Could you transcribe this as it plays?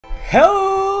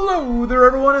Hello there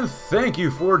everyone, and thank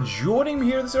you for joining me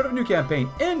here at the start of a new campaign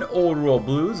in Old World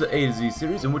Blues, the A to Z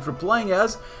series, in which we're playing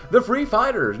as the Free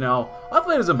Fighters. Now, I've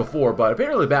played as them before, but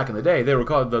apparently back in the day they were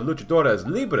called the Luchadores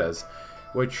Libres,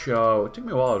 which it took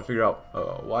me a while to figure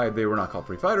out why they were not called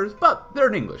Free Fighters, but they're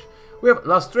in English. We have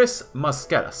Las Tres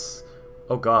Mascaras.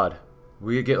 Oh god,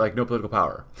 we get like no political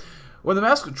power. When the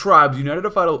masked tribes united to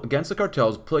fight against the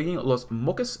cartels plaguing Los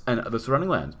Mochis and the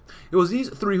surrounding lands, it was these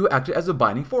three who acted as the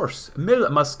binding force. Mil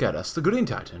Mascaras, the Green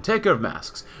Titan, taker of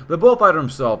masks, the bullfighter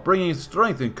himself, bringing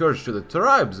strength and courage to the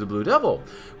tribes, the Blue Devil.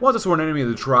 Once a sworn enemy of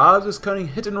the tribes, his cunning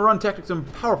hit-and-run tactics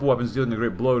and powerful weapons dealing a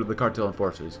great blow to the cartel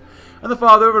enforcers. And the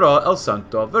father of it all, El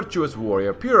Santo, virtuous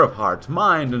warrior, pure of heart,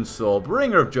 mind and soul,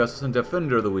 bringer of justice and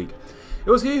defender of the weak. It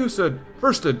was he who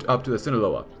first stood up to the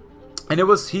Sinaloa. And it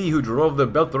was he who drove the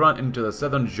Beltran into the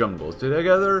southern jungles.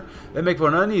 Together, they make for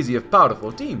an uneasy if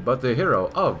powerful team, but the hero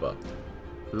of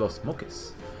Los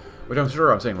Mochis, which I'm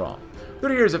sure I'm saying wrong.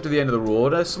 30 years after the end of the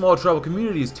rule, a small tribal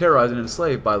community is terrorized and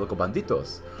enslaved by local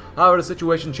banditos. However, the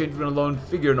situation changes when a lone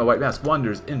figure in a white mask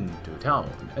wanders into town.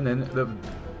 And then the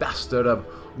bastard of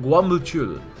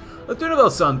Guamulchul. The tune of El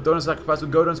Santo and a sacrifice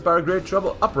would go to inspire a great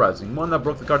tribal uprising, one that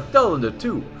broke the cartel into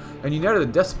two, and united the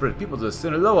desperate peoples of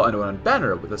Sinaloa under one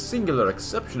banner, with a singular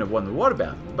exception of one water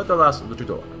band, but the last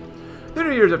luchador.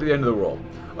 30 years after the end of the world,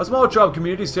 a small tribal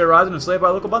community is terrorized and enslaved by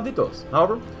local banditos.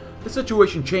 However, the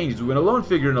situation changes when a lone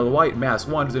figure in a white mask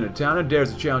wanders into town and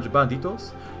dares to challenge the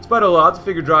banditos. Despite all odds, the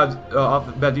figure drives off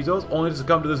the banditos, only to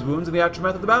succumb to his wounds in the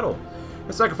aftermath of the battle.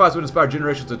 His sacrifice would inspire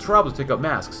generations of tribals to take up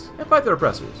masks and fight their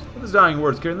oppressors, with his dying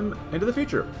words carrying them into the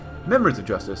future. Memories of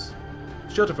justice.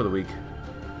 Shelter for the weak.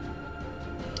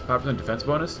 5% defense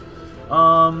bonus.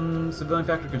 Civilian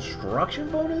factory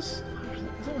construction bonus?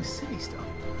 There's only city stuff.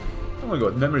 I'm gonna go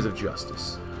with Memories of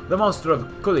Justice. The monster of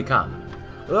Kulikan.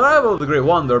 The arrival of the Great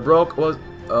Wanderer was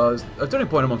a turning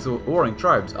point amongst the warring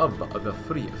tribes of the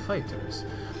Free Fighters.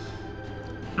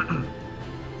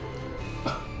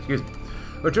 Excuse me.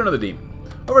 Return of the Demon.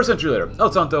 Over a century later,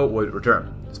 El Santo would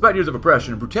return. Despite years of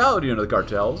oppression and brutality under the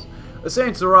cartels, the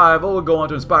Saints' arrival would go on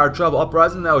to inspire a tribal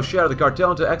uprising that would shatter the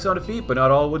cartel into exile and defeat, but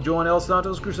not all would join El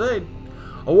Santo's crusade.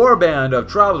 A war band of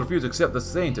tribals refused to accept the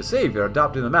Saint as savior,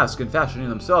 adopting the mask and fashioning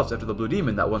themselves after the Blue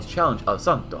Demon that once challenged El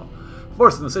Santo,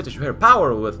 forcing the Saint to share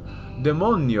power with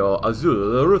Demonio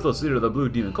Azul, the ruthless leader of the Blue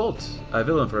Demon cult, a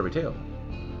villain for every tale.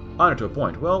 Honor to a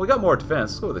point. Well, we got more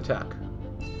defense. Let's go with attack.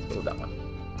 Let's go with that one.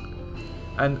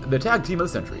 And the tag team of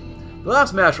the century. The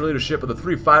last match for leadership of the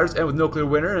Three Fighters ended with no clear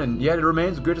winner, and yet it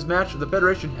remains the greatest match the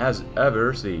Federation has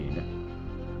ever seen.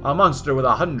 A monster with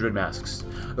 100 masks.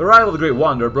 The arrival of the Great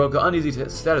Wanderer broke the uneasy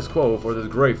status quo, for this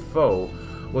great foe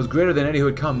was greater than any who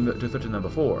had come to threaten them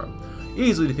before.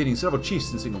 Easily defeating several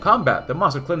chiefs in single combat, the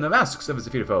monster claimed the masks of his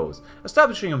defeated foes,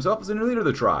 establishing himself as the new leader of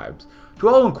the tribes. To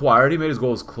all who inquired, he made his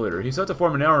goals clear. He sought to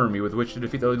form an army with which to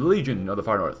defeat the Legion of the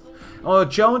Far North, and will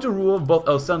challenge the rule of both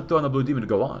El Santo and the Blue Demon to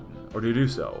go on, or to do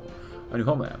so. A new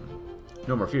homeland.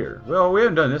 No more fear. Well, we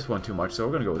haven't done this one too much, so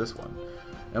we're going to go with this one.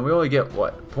 And we only get,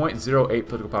 what, 0.08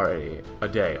 political power a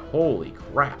day. Holy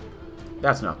crap.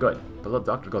 That's not good. Beloved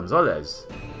Dr. Gonzalez.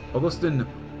 Augustin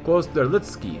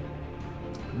Kosterlitsky.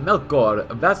 Melchor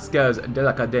Vasquez de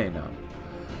la Cadena.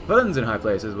 Villains in high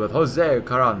places with Jose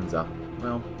Carranza.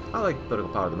 Well, I like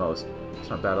political power the most. It's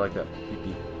not bad, I like that.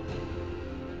 PP.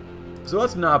 So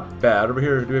that's not bad. Over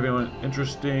here, do we have anyone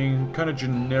interesting? Kind of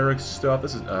generic stuff.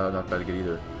 This is not bad to get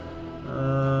either.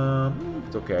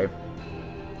 It's okay.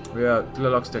 We have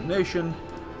Tlaloc Stagnation.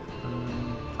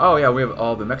 Oh yeah, we have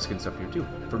all the Mexican stuff here too,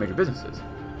 for major businesses.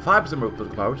 5% more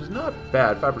political power, which is not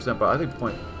bad. 5%, but I think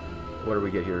whatever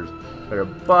we get here is better.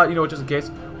 But, you know what, just in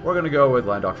case, we're going to go with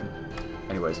Land Auction.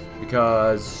 Anyways,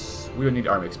 because we don't need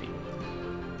Army XP.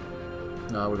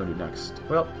 We're going to do next.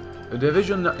 Well, the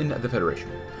division in the Federation.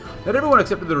 Not everyone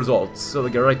accepted the results, so they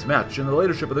get a right to match in the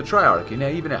leadership of the Triarchy,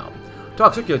 even now.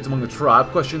 Talk circulates among the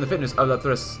tribe, questioning the fitness of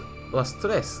Las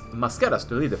Tres Mascaras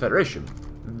to lead the Federation.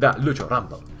 The Lucha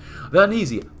Rumble. The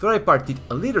uneasy, tripartite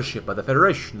leadership of the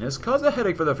Federation has caused a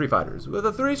headache for the Free Fighters, with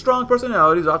the three strong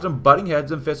personalities often butting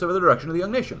heads and fists over the direction of the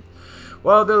young nation.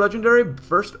 While the legendary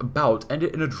first bout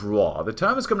ended in a draw, the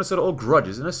time has come to settle old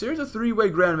grudges, and a series of three-way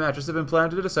grand matches have been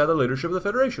planned to decide the leadership of the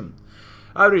Federation.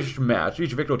 After each match,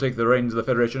 each victor will take the reins of the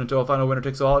Federation until a final winner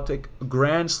takes all, take a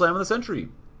Grand Slam of the Century.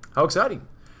 How exciting!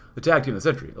 the tag team of the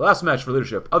century. The last match for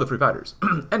leadership of the Free Fighters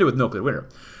ended with no clear winner.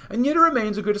 And yet it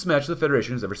remains the greatest match the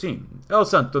Federation has ever seen. El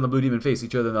Santo and the Blue Demon face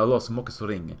each other in the Los Mocos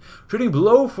ring, trading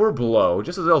blow for blow,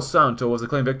 just as El Santo was to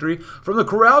claim victory. From the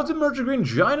crowd's emerging green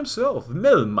giant himself,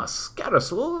 Mil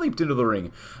Mascaras leaped into the ring,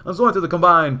 and it was only through the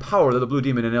combined power that the Blue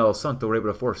Demon and El Santo were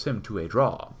able to force him to a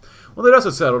draw. When the dust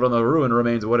had settled on the ruined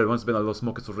remains of what had once been the Los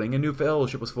Mocos ring, a new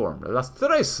fellowship was formed. Las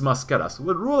Tres Mascaras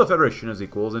would rule the Federation as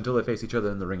equals until they faced each other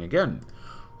in the ring again.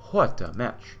 What a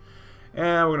match.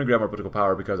 And we're going to grab more political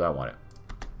power because I want it.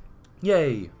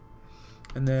 Yay!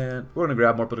 And then we're going to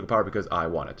grab more political power because I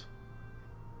want it.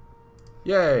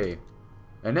 Yay!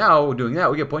 And now, doing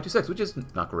that, we get 0.26, which is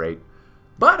not great.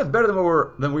 But it's better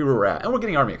than we were at. And we're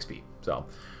getting Army XP. So,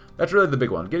 that's really the big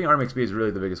one. Getting Army XP is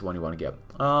really the biggest one you want to get.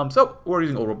 So, we're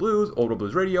using Old World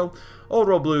Blues Radio, Old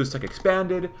World Blues Tech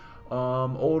Expanded,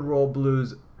 Old World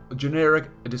Blues Generic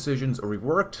Decisions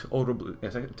Reworked, Old World Blues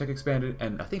Tech Expanded,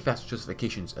 and I think Fast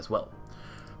Justifications as well.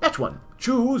 Match 1.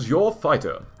 Choose your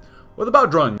fighter. With the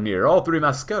bout drawing near, all three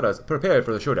Mascaras prepared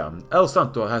for the showdown. El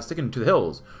Santo has taken to the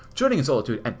hills, turning in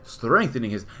solitude and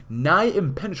strengthening his nigh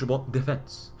impenetrable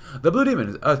defense. The Blue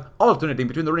Demon is alternating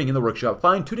between the ring and the workshop,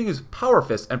 fine-tuning his power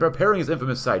fist and preparing his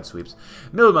infamous side sweeps.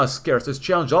 Mil Mascaras has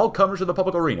challenged all comers to the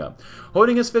public arena,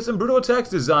 honing his fists in brutal attacks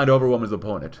designed to overwhelm his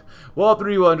opponent. While all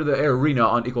three will enter the arena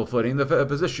on equal footing, the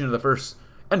position of the first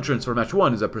entrance for match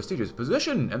 1 is a prestigious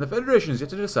position, and the Federation is yet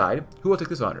to decide who will take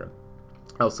this honor.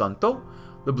 El Santo,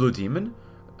 the Blue Demon,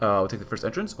 will take the first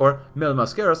entrance, or Mil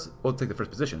Mascaras will take the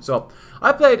first position. So,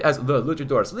 I played as the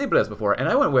Luchadores Libres before, and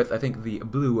I went with, I think, the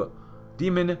Blue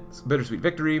Demon, Bittersweet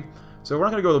Victory. So we're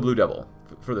not going to go with the Blue Devil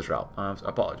for this route. I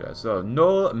apologize. So,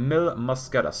 no Mil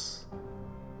Mascaras.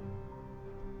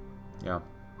 Yeah.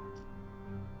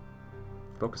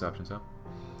 Focus options, huh?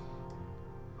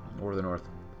 Or the North.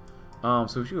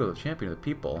 So we should go with the Champion of the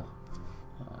People.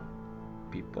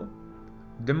 People.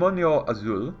 Demonio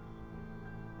Azul.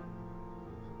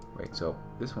 Wait, so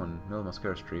this one, Mil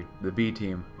Mascaras Tree. The B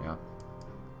team, yeah.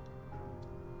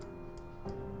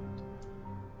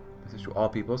 Message to all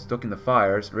people, stoking the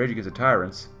fires, rage against the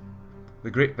tyrants, the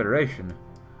Great Federation,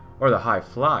 or the High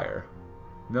Flyer.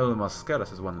 Mil Mascaras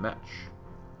has won the match.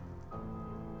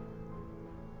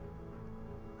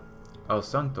 El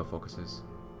Santo focuses.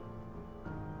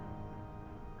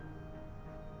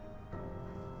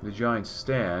 The Giants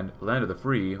stand, land of the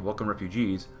free, welcome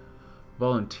refugees,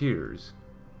 volunteers.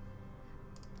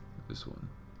 This one.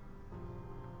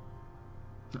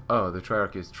 Oh, the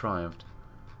Triarchy has triumphed.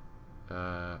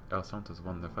 El Santos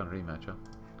won the final rematch, huh?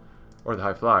 Or the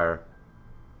High Flyer.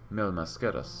 Mil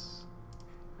Mascaras.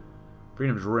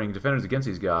 Freedom's Ring, defenders against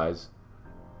these guys.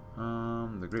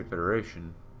 The Great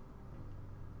Federation.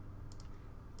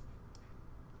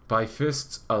 By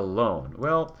fists alone.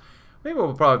 Well, maybe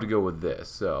we'll probably have to go with this.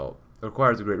 So, it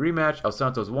requires a great rematch. El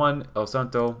Santo's won. El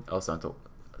Santo.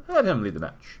 Let him lead the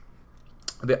match.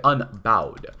 The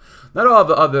Unbowed. Not all of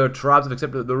the other tribes have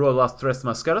accepted the rule of Las Tres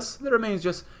Mascaras. There remains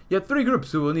just yet 3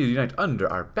 groups who will need to unite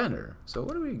under our banner. So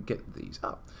where do we get these?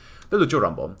 Oh, the Lucha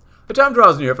Rumble. The time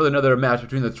draws near for another match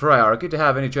between the Triarchy. To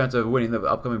have any chance of winning the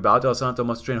upcoming bout, El Santo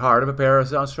must train hard and prepare a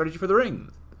sound strategy for the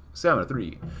ring. Stamina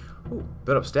 3. Ooh,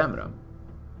 build up stamina.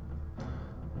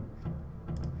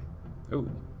 Ooh.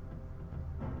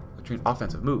 Train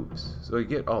offensive moves. So you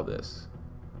get all this.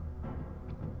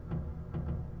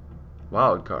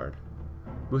 Wild card.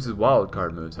 Boosts his wild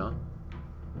card moves, huh?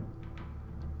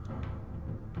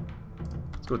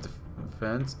 Let's go with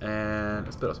defense and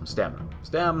let's build up some stamina.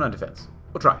 Stamina and defense.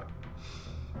 We'll try it.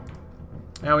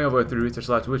 And we avoid 3 research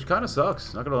slots, which kind of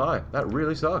sucks. Not gonna lie, that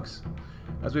really sucks.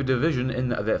 As we have division in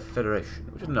the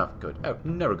Federation, which is not good.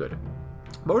 Never good.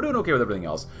 But we're doing okay with everything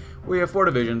else. We have 4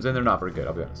 divisions and they're not very good.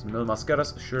 I'll be honest. Mil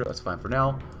Mascaras, sure, that's fine for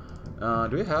now.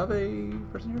 Do we have a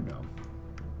person here? No.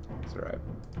 It's alright.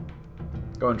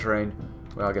 Go and train.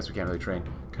 Well, I guess we can't really train.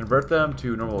 Convert them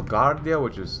to normal Guardia,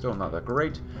 which is still not that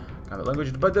great. Combat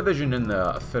language, but division in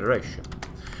the Federation.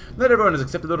 Not everyone has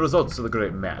accepted the results of the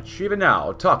great match. Even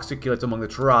now, talk circulates among the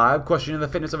tribe, questioning the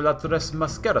fitness of La Tres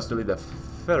Mascaras to lead the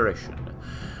Federation.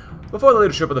 Before the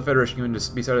leadership of the Federation can be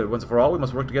decided once and for all, we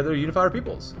must work together to unify our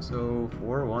peoples. So,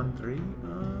 4, 1, 3.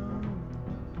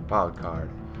 Wild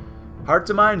card. Hearts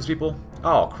and minds, people.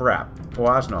 Oh, crap.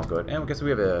 Well, that's not good. And I guess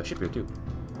we have a ship here, too.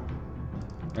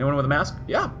 Anyone with a mask?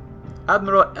 Yeah.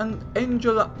 Admiral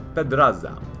Angela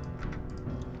Pedraza.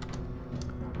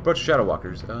 Approach Shadow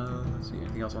Walkers. Let's see.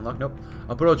 Anything else unlocked? Nope.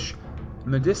 Approach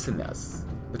Medicinas.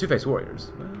 The Two-Faced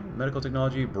Warriors. Medical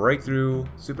technology, breakthrough,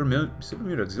 super mute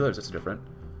auxiliaries. That's different.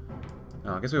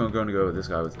 I guess we were going to go with this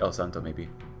guy with El Santo, maybe.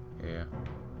 Yeah.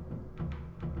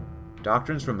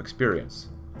 Doctrines from experience.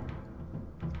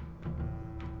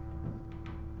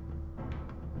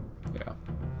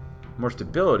 more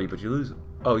stability, but you lose...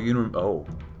 Oh, oh.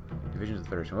 Divisions of the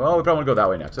Federation. Well, we probably want to go that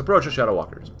way next. Approach the Shadow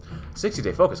Walkers.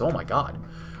 60-day focus. Oh my god.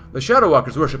 The Shadow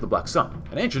Walkers worship the Black Sun,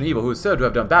 an ancient evil who is said to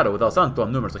have done battle with El Santo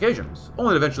on numerous occasions,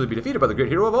 only to eventually be defeated by the great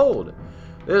hero of old.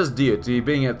 This deity,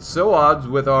 being at so odds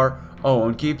with our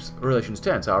own, keeps relations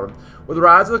tense. However, with the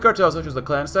rise of the cartels such as the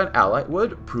clandestine ally,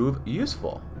 would prove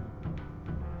useful.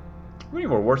 We need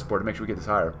more war support to make sure we get this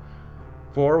higher.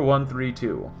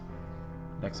 4-1-3-2.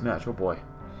 Next match. Oh boy.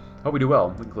 Hope we do well.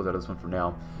 We can close out of this one for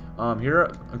now. Here,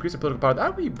 increase the political power.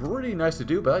 That would be pretty nice to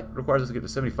do, but that requires us to get to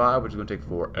 75, which is going to take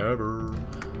forever.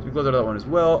 So we can close out of that one as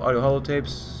well. Audio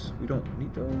holotapes. We don't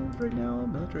need those right now.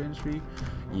 Military industry.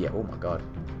 Yeah, oh my god.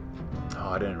 Oh,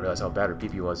 I didn't realize how bad her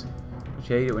PP was. Don't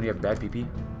you hate it when you have bad PP?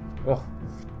 Oh.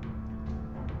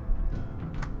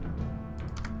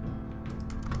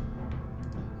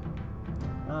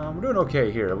 We're doing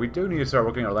okay here. We do need to start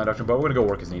working on our land auction, but we're going to go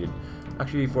work as needed.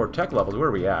 Actually, for tech levels, where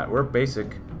are we at? We're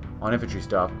basic on infantry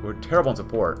stuff. We're terrible on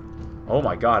support. Oh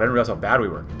my god, I didn't realize how bad we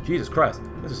were. Jesus Christ.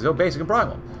 This is so basic and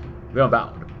primal.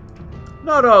 Revamped.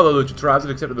 Not all the Lucha tribes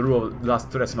have accepted the rule of Las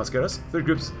Tres Mascaras. 3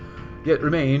 groups yet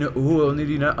remain who will need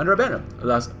unite under a banner.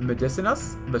 Las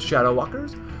Medicinas, the Shadow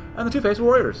Walkers, and the Two-Faced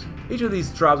Warriors. Each of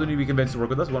these tribes will need to be convinced to work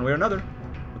with us one way or another.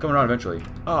 We're coming around eventually.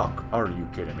 Oh, are you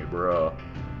kidding me, bruh?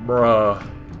 Bruh.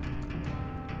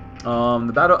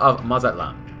 The Battle of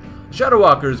Mazatlan. The Shadow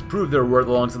Walkers proved their worth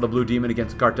alongside the Blue Demon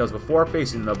against the cartels before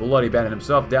facing the bloody bandit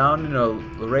himself down in a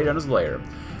raid on his lair.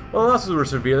 While the losses were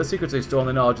severe, the secrets they stole and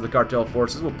the knowledge of the cartel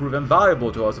forces will prove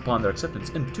invaluable to us upon their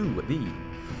acceptance into the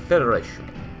Federation.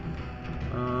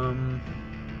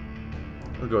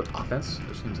 We'll go with offense.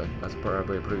 It seems like that's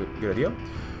probably a pretty good idea.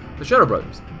 The Shadow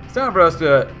Brothers. It's time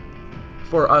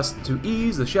for us to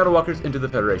ease the Shadow Walkers into the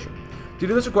Federation. To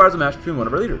do this requires a match between one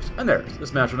of our leaders and theirs.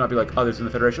 This match will not be like others in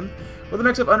the Federation. With a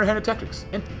mix of underhanded tactics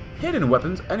and hidden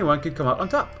weapons, anyone could come out on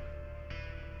top.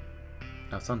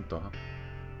 El Santo.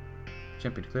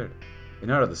 Champion declared. In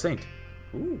honor of the Saint.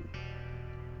 Ooh.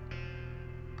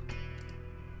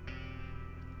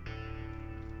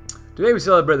 Today we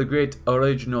celebrate the great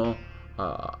original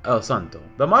El Santo.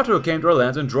 The Macho came to our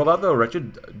lands and drove out the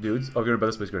wretched dudes, by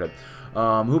the Space Grid Head,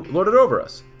 who lorded over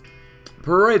us.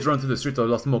 Parades run through the streets of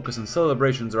Las Mocas and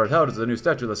celebrations are held as the new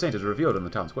statue of the saint is revealed in the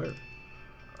town square.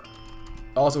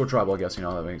 Also a tribal, I guess, you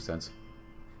know, that makes sense.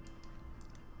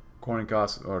 Coining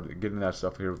costs, or getting that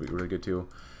stuff here would be really good too.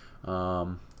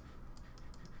 God,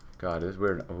 it's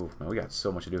weird. Oh, man, we got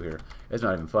so much to do here. It's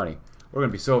not even funny. We're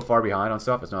gonna be so far behind on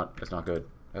stuff. It's not good.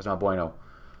 That's not bueno.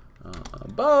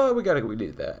 But we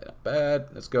did that. Not bad.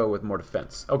 Let's go with more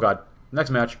defense. Oh god. Next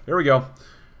match. Here we go.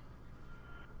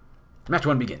 Match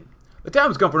 1 begin. The time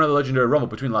has come for another legendary rumble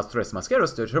between Las Tres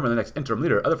Mascaras to determine the next interim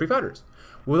leader of the Free Fighters.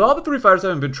 With all the 3 fighters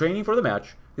having been training for the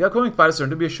match, the upcoming fight is certain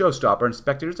to be a showstopper, and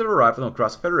spectators have arrived from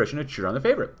across the Federation to cheer on their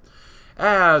favorite.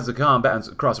 As the combatants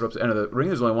cross the ropes to enter the ring,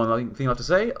 there's only one thing left to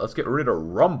say. Let's get ready to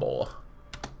rumble.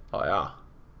 Oh yeah.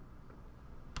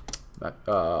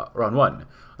 Round 1.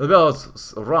 The bell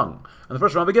is rung, and the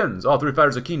first round begins. All 3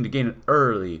 fighters are keen to gain an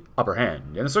early upper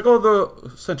hand. In the circle of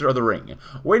the center of the ring,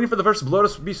 waiting for the first blow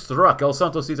to be struck, El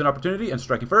Santo sees an opportunity and,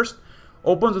 striking first,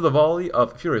 opens with a volley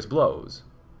of furious blows.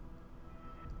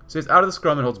 Stays out of the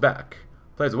scrum and holds back.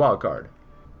 Plays a wild card.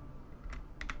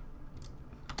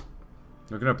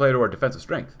 We're going to play to our defensive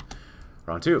strength.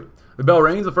 Round 2. The bell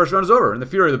rings, the first round is over. In the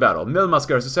fury of the battle, Mil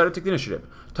Mascaras decided to take the initiative,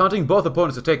 taunting both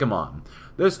opponents to take him on.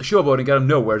 This showboating got him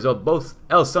nowhere, as both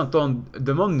El Santo and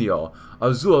Demonio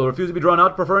Azul refused to be drawn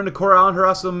out, preferring to corral and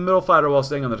harass the middle fighter while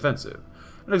staying on the defensive.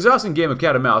 An exhausting game of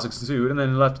cat and mouse ensued, and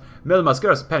then left Mil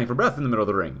Mascaras panting for breath in the middle of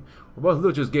the ring, where both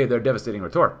luchas gave their devastating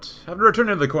retort, having to return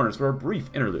into the corners for a brief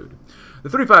interlude. The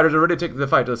 3 fighters are ready to take the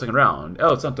fight to the second round.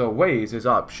 El Santo weighs his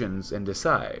options and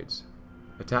decides.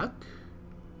 Attack?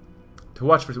 To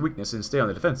watch for weakness and stay on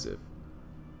the defensive.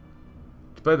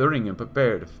 To play the ring and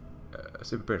prepare to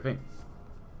faint.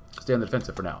 Stay on the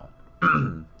defensive for now.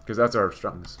 Because that's our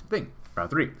strongest thing. Round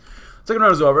 3. Second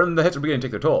round is over, and the hits are beginning to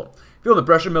take their toll. Feeling the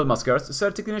pressure, Mil Mascaras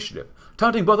decided to take the initiative,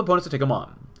 taunting both opponents to take him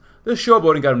on. This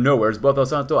showboating got him nowhere, as both El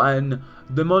Santo and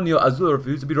Demonio Azul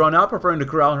refused to be drawn out, preferring to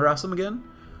corral and harass him again.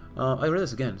 I read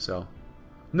this again, so...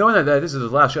 Knowing that this is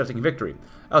his last shot at taking victory,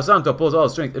 El Santo pulls all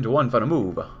his strength into one final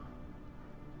move.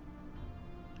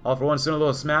 All for one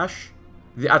Sinaloa Smash,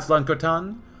 the Atlan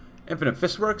Kotan, Infinite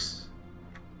Fistworks.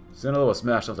 Sinaloa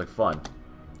Smash sounds like fun.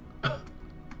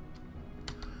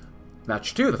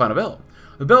 Match 2, the final bell.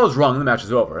 The bell is rung and the match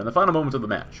is over. In the final moments of the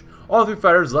match, all 3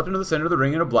 fighters leapt into the center of the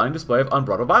ring in a blind display of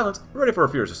unbridled violence, ready for a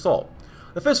fierce assault.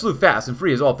 The fists flew fast and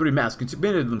free as all 3 masks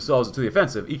committed themselves into the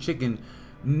offensive, each taking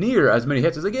near as many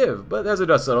hits as they give. But as the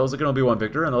dust settles, there can only be one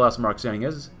victor, and the last mark standing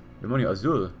is Demonio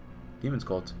Azul. Demon's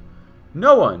Cult.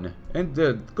 No one! And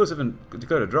the ghosts haven't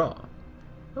declared a draw.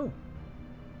 Oh.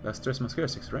 That's Tres Mascara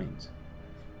 6 Reigns.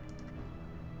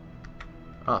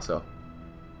 Ah, so.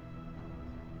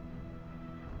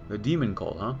 The Demon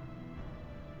Cult, huh?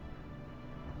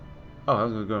 Oh, I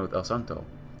was going to go with El Santo.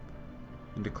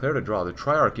 And declared a draw. The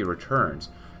Triarchy returns.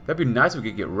 That'd be nice if we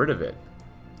could get rid of it.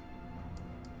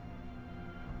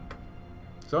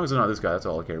 As long as it's not this guy, that's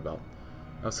all I care about.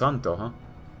 El Santo, huh?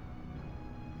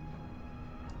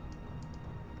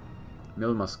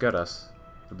 Mil Mascaras.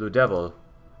 The Blue Devil.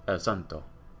 El Santo.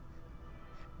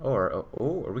 Or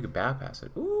we could bypass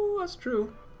it. Ooh, that's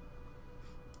true.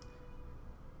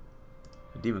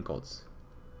 The Demon Cults.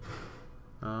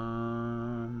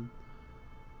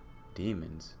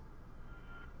 Demons.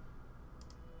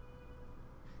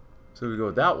 So we go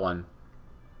with that one.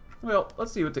 Well,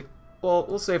 let's see what the... Well,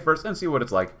 we'll save first and see what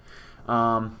it's like.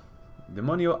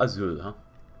 Demonio Azul, huh?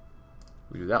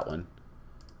 We do that one.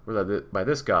 We're led by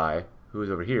this guy, who is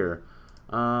over here.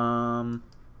 I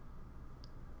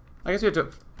guess you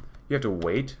have to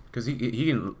wait, because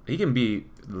he can be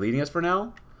leading us for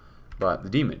now. But the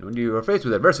demon, when you are faced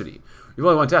with adversity, you've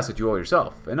only one task that you owe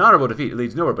yourself. An honorable defeat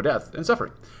leads nowhere but death and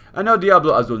suffering. And now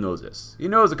Diablo Azul knows this. He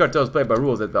knows the cartel is played by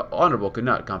rules that the honorable could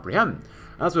not comprehend.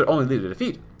 And that's what only lead to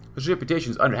defeat. His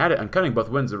reputation is underhanded and cunning, both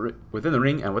wins within the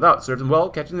ring and without, serves him well,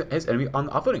 catching his enemy on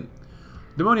the off-footing.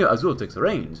 Demonio Azul takes the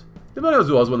reins. Demonio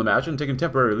Azul has won the match and taken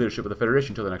temporary leadership of the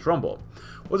Federation until the next Rumble.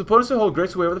 With his opponents to hold great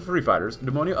sway over the free fighters,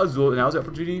 Demonio Azul now has the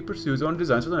opportunity to pursue his own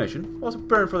designs for the nation, whilst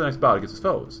preparing for the next battle against his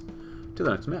foes. Till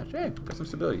the next match. Hey, got some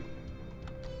stability.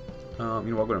 You know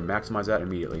what, we're going to maximize that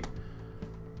immediately.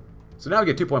 So now we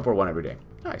get 2.41 every day.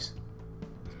 Nice.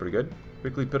 That's pretty good.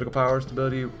 Weekly political power,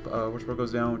 stability, Worshipper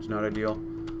goes down, which is not ideal.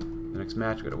 The next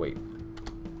match, we gotta wait.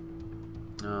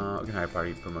 We can hire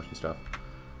party promotion stuff.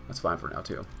 That's fine for now,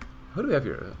 too. Who do we have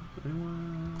here?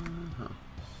 Anyone? Huh.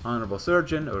 Honorable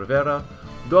Surgeon, Rivera,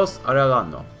 Dos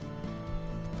Arellano.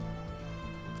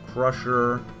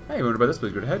 Crusher. Hey, wondered by this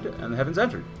place, good ahead, and the Heavens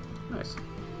entered. Nice.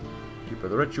 Keeper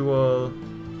of the Ritual.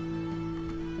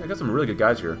 Yeah, I got some really good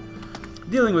guys here.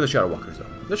 Dealing with the Shadow Walkers, though.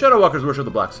 The Shadow Walkers worship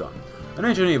the Black Sun, an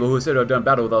ancient evil who is said to have done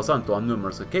battle with El Santo on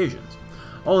numerous occasions,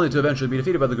 only to eventually be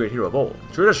defeated by the great hero of old.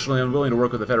 Traditionally unwilling to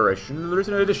work with the Federation, the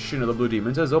recent addition of the Blue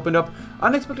Demons has opened up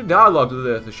unexpected dialogue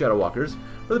with the Shadow Walkers,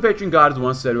 for the patron god is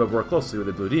once said to have worked closely with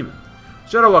the Blue Demon.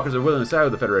 Shadow Walkers are willing to side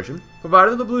with the Federation,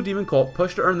 provided that the Blue Demon cult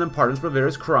push to earn them pardons for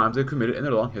various crimes they have committed in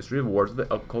their long history of wars with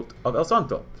the cult of El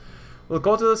Santo. While the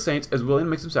cult of the Saints is willing to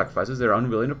make some sacrifices, they are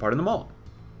unwilling to pardon them all.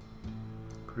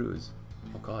 Cruz.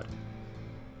 Oh god.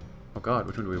 Oh god,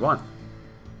 which one do we want?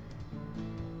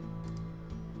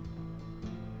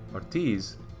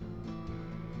 Ortiz.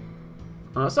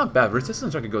 It's not bad.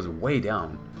 Resistance record goes way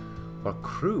down. Or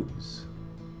Cruz.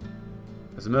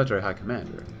 As a military high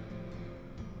commander.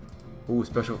 Ooh,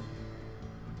 special.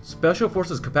 Special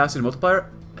Forces capacity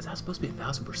multiplier? Is that supposed to be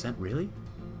 1000%? Really?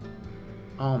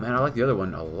 Oh man, I like the other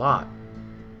one a lot.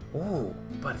 Oh,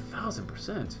 but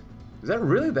 1000%. Is that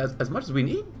really as much as we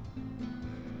need?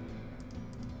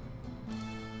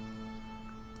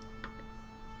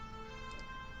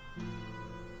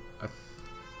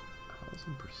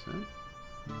 %?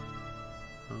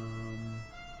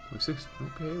 Like 6.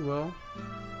 Okay, well.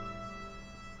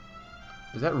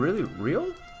 Is that really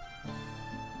real?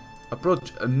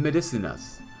 Approach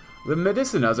Medicinas. The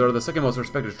Medicinas are the second most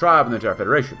respected tribe in the entire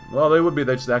Federation. Well, they would be if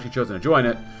they'd actually chosen to join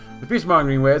it. The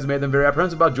peace-mongering ways made them very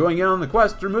apprehensive about joining in on the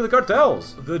quest to remove the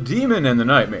cartels. The Demon and the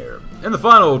Nightmare. In the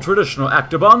final traditional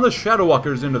act to bond the Shadow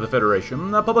Walkers into the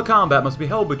Federation, a public combat must be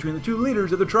held between the two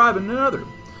leaders of the tribe and another.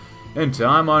 In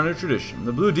time-honored tradition,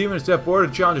 the Blue Demon stepped forward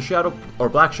to challenge a Shadow, or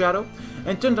Black Shadow,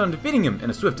 intent on defeating him in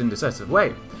a swift and decisive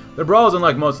way. The brawl is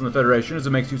unlike most in the Federation, as it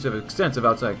makes use of extensive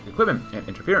outside equipment and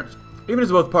interference, even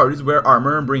as both parties wear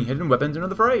armor and bring hidden weapons into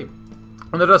the fray.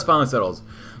 When the dust finally settles,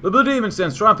 the Blue Demon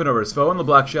stands triumphant over his foe, and the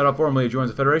Black Shadow formally joins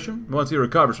the Federation, once he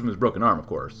recovers from his broken arm, of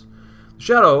course. The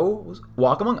Shadows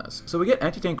walk among us, so we get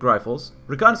anti-tank rifles,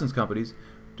 reconnaissance companies.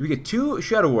 We get 2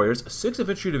 Shadow Warriors, 6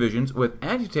 infantry divisions with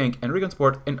anti-tank and recon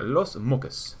support in Los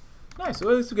Mocas. Nice, so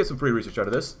at least we get some free research out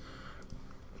of this.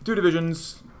 2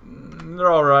 divisions,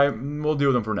 they're alright, we'll deal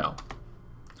with them for now.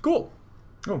 Cool.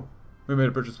 Oh, we made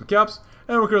a purchase with caps,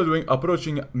 and we're currently doing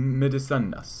Approaching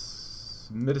Medicinas,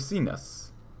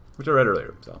 which I read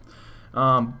earlier. So,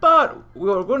 but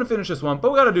we're going to finish this one,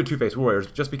 but we got to do 2-Face Warriors,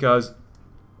 just because,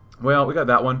 well, we got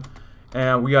that one,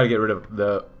 and we got to get rid of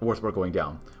the war support going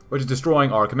down, which is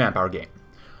destroying our command power game.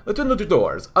 The Twin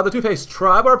Luchadores of the Two-Faced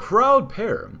tribe are a proud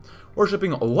pair,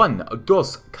 worshipping one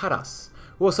Dos Caras,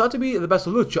 who was thought to be the best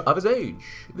lucha of his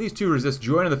age. These two resist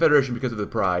joining the Federation because of their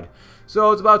pride,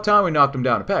 so it's about time we knocked him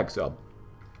down a peg, so.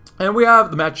 And we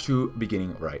have the match 2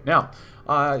 beginning right now.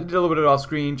 I did a little bit of it off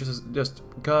screen just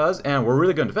because, and we're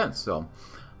really good in defense, so.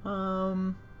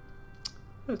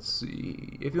 Let's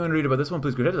see. If you want to read about this one,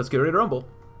 please go ahead. Let's get ready to rumble.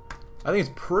 I think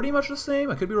it's pretty much the same.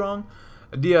 I could be wrong.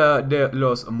 Dia de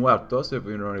los Muertos. If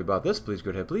you want to read about this, please go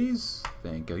ahead, please.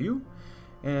 Thank you.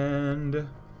 And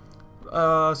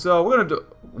so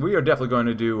we are definitely going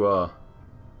to do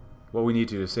what we need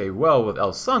to say well with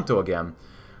El Santo again.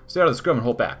 Stay out of the scrum and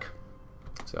hold back.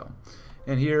 So,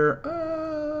 and here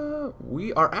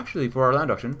we are actually, for our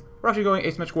land auction, we're actually going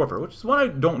asymmetric warfare, which is one I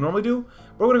don't normally do.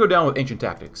 But we're going to go down with ancient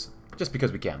tactics. Just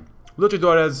because we can.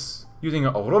 Luchadores using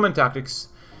Roman tactics.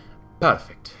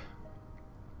 Perfect.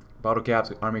 Bottle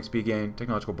caps, army XP gain,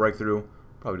 technological breakthrough.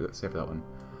 Probably do it safe for that one.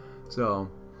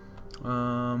 So,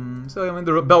 I mean,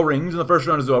 the bell rings and the first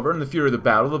round is over. In the fury of the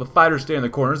battle, the fighters stay in the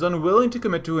corners, unwilling to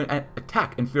commit to an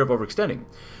attack in fear of overextending.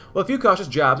 While a few cautious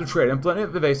jabs were traded and plenty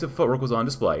of evasive footwork was on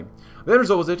display, the end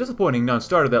result was a disappointing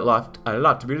non-starter that left a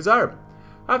lot to be desired.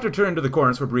 After turning to the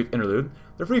corners for a brief interlude,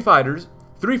 the three fighters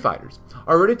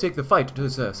are ready to take the fight to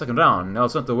the second round. El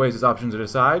Santo weighs his options and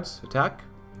decides: attack,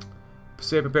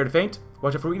 stay prepared to feint,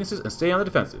 watch out for weaknesses, and stay on the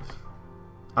defensive.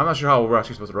 I'm not sure how we're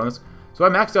actually supposed to run this, so I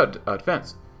maxed out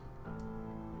defense.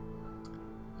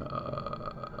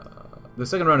 The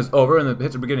second round is over, and the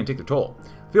hits are beginning to take their toll.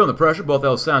 Feeling the pressure, both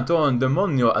El Santo and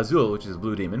Demonio Azul, which is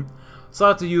Blue Demon,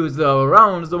 sought to use the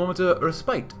round as a moment of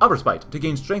respite to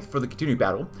gain strength for the continued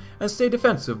battle and stay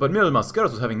defensive, but Mil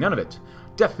Mascaras was having none of it.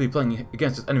 Deftly playing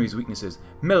against his enemy's weaknesses,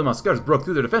 Mil Mascaras broke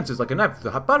through their defenses like a knife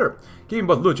through hot butter, keeping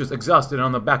both luchas exhausted and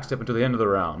on the back step until the end of the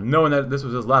round. Knowing that this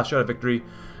was his last shot at victory,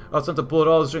 El Santo pulled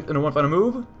all his strength into one final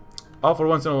move, all for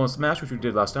one single smash, which we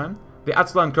did last time. The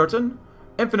Atlan Curtain,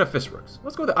 Infinite Fistworks.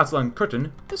 Let's go with the Atlan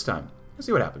Curtain this time. Let's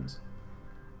see what happens.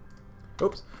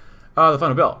 Oops. The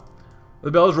final bell. The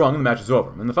bell is rung and the match is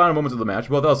over. In the final moments of the match,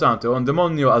 both El Santo and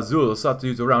Demonio Azul sought to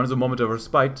use the round as a moment of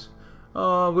respite. We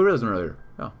read this one earlier.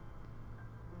 Yeah.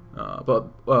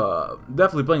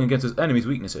 Definitely playing against his enemy's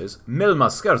weaknesses, Mil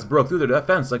Mascaras broke through their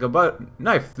defense like a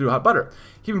knife through hot butter,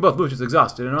 keeping both luchas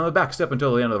exhausted and on the back step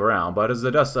until the end of the round. But as the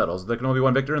dust settles, there can only be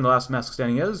one victor, and the last mask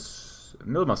standing is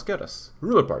Mil Mascaras,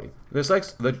 ruler party. This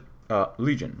likes the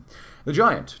Legion. The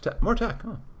Giant. More attack.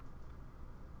 Oh.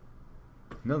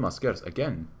 Mil Mascaras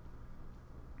again.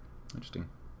 Interesting.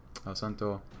 El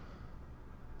Santo.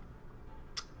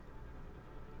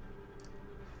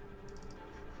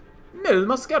 Mil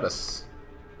Mascaras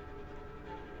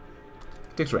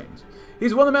takes reins.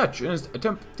 He's won the match and is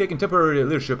taking temporary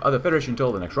leadership of the Federation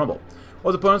until the next Rumble.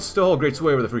 While his opponents still hold great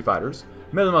sway over the three fighters,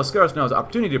 Mil Mascaras now has the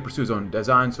opportunity to pursue his own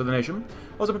designs for the nation,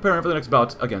 also preparing for the next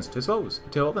bout against his foes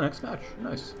until the next match.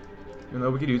 Nice. Even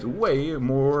though we could use way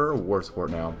more war support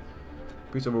now.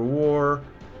 Peace over war.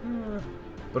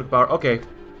 Political power. Okay.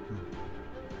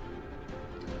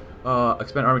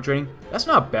 Expand army training. That's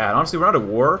not bad. Honestly, we're out of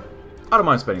war. I don't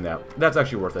mind spending that. That's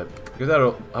actually worth it. Because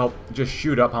that'll help just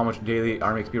shoot up how much daily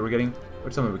army XP we're getting.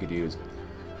 Which is something we could use.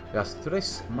 Yes,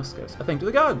 today's muskets. A thank to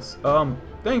the gods.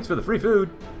 Thanks for the free food.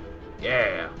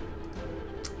 Yeah.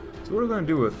 So what are we going to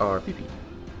do with our PP?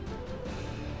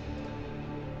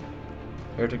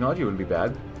 Air technology wouldn't be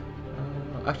bad.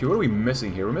 Actually, what are we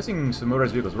missing here? We're missing some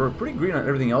motorized vehicles. We're pretty green on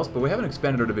everything else, but we haven't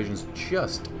expanded our divisions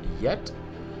just yet. So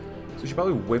we should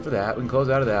probably wait for that. We can close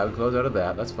out of that. We can close out of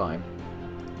that. That's fine.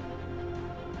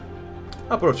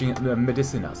 Approaching the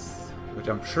Medicinas, which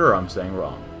I'm sure I'm saying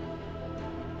wrong.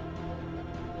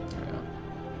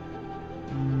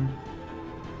 Yeah.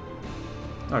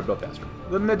 Alright, built faster.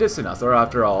 The Medicinas are,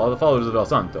 after all, the followers of El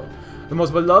Santo, the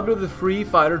most beloved of the free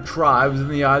fighter tribes in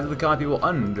the eyes of the common people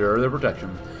under their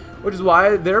protection, which is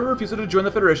why their refusal to join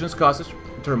the Federation has caused such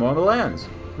turmoil in the lands.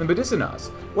 The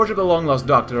Medicinas worship the long-lost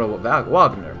Dr.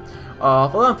 Wagner, a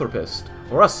philanthropist,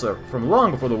 a wrestler from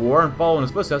long before the war, and follow in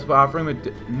his footsteps by offering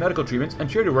medical treatments and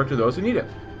charity work to those who need it.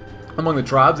 Among the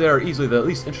tribes, they are easily the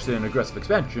least interested in aggressive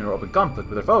expansion or open conflict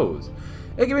with their foes.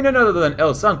 It can be none other than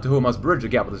El Santo who must bridge the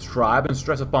gap with his tribe and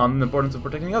stress upon the importance of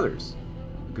protecting others.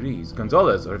 Agrees.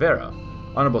 Gonzalez Rivera.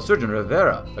 Honorable Surgeon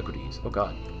Rivera agrees. Oh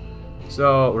god.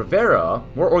 So, Rivera,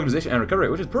 more organization and recovery,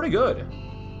 which is pretty good.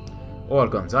 Or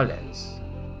Gonzalez.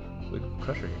 We can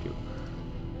crush her here too.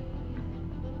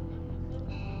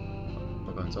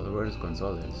 Oh, Gonzalez, where is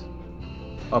Gonzalez?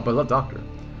 Oh, beloved doctor.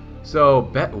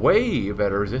 So, way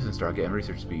better resistance target and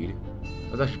research speed.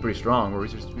 That's actually pretty strong. More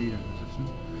research speed and resistance.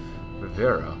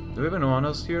 Rivera. Do we have anyone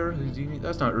else here who's unique?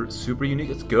 That's not super unique.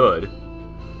 It's good.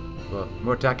 But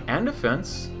more attack and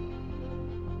defense.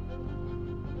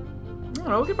 don't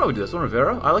know, we could probably do this one,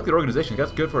 Rivera. I like the organization.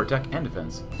 That's good for attack and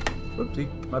defense.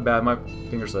 Oopsie. My bad. My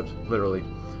finger slipped. Literally.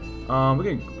 We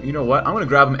can... You know what? I'm going to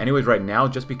grab them anyways right now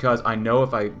just because I know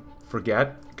if I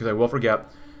forget, because I will forget.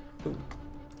 Ooh.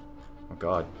 Oh,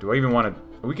 God. Do I even want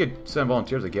to... We could send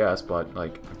volunteers, I guess, but,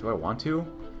 like, do I want to?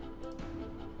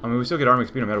 I mean, we still get army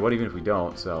XP no matter what, even if we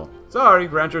don't, so... Sorry,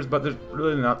 ranchers, but there's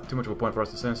really not too much of a point for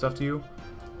us to send stuff to you.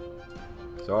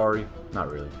 Sorry.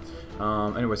 Not really.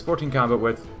 Anyways, 14 combat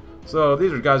width. So,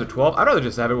 these guys are 12. I'd rather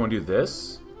just have everyone do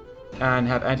this. And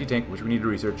have anti-tank, which we need to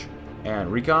research.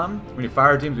 And recon. We need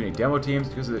fire teams, we need demo teams,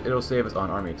 because it'll save us on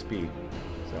army XP.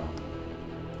 So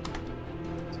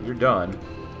you're done.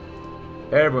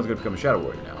 Everyone's going to become a Shadow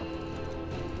Warrior now.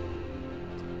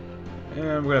 And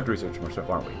we're going to have to research more stuff,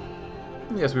 aren't we?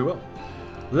 Yes, we will.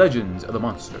 Legends of the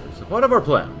Monsters. Part of our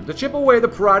plan, to chip away the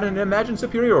pride and imagined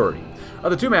superiority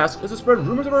of the two masks, is to spread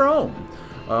rumors of our own.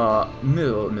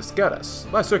 Mil Miscadas.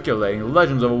 By circulating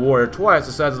legends of a warrior twice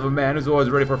the size of a man who's always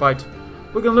ready for a fight,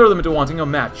 we can lure them into wanting a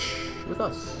match with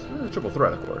us. A triple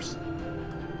threat, of course.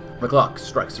 The clock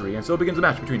strikes 3, and so begins a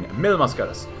match between Mil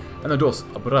Mascadas and the Dos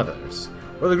Brothers,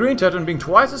 with the Green Teton being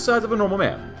twice the size of a normal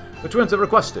man. The twins have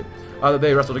requested that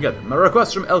they wrestle together. A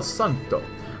request from El Santo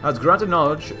has granted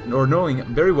knowledge, or knowing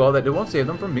very well that it won't save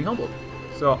them from being humbled.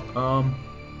 So,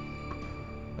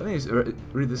 I think he's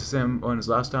read this the same one as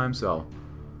last time, so...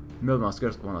 Mil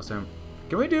Mascadas one last time.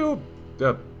 Can we do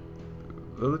the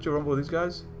Lucha Rumble with these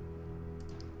guys?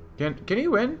 Can he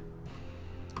win?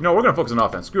 No, we're gonna focus on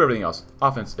offense. Screw everything else.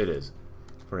 Offense it is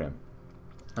for him.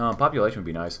 Population would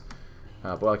be nice.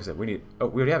 But like I said, we need... Oh,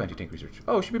 we already have anti-tank research.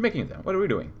 Oh, we should be making it then. What are we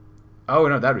doing? Oh,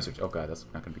 no, that research. Oh, God, that's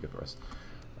not gonna be good for us.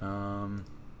 There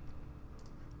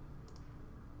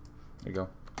you go.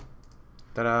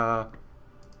 Ta-da!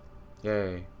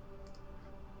 Yay.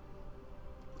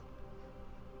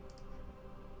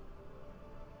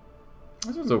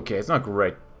 This one's okay. It's not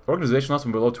great. Organization loss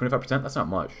from below 25%. That's not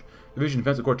much. Division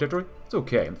defensive core territory. It's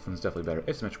okay. This one's definitely better.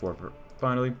 Asymmetric warfare.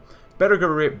 Finally, better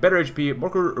recovery rate, better HP,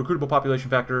 more recruitable population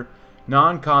factor,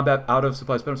 non-combat out of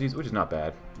supplies penalties, which is not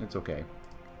bad. It's okay.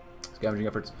 Scavenging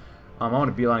efforts. I want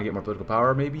to beeline and get more political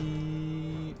power.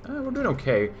 Maybe we're doing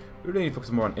okay. We really need to focus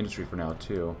more on industry for now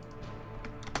too,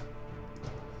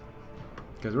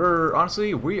 because we're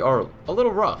honestly we are a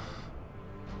little rough.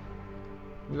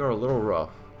 We are a little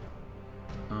rough.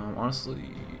 Honestly,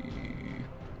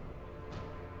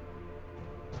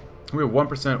 we have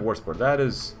 1% war support. That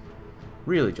is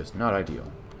really just not ideal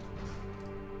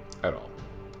at all.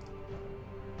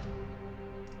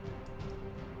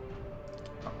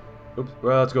 Oops.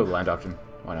 Well, let's go with the land auction.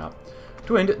 Why not?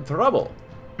 To end trouble.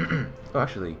 Oh,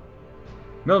 actually,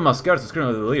 Mil Mascadas is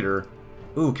currently the leader.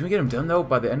 Ooh, can we get him done though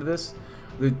by the end of this?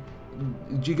 The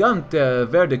Gigante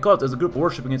Verde cult is a group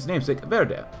worshipping its namesake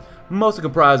Verde, mostly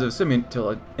comprised of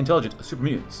semi-intelligent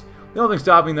supermutants. The only thing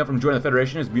stopping them from joining the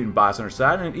Federation is mutant bias on their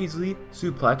side, and an easily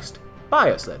suplexed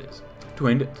bias, that is. To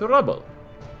end trouble.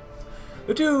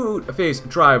 The two-faced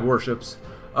tribe worships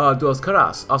Dos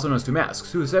Caras, also known as Two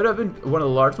Masks, who is said to have been one of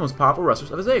the largest, most powerful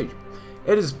wrestlers of his age.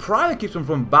 It is pride that keeps them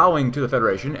from bowing to the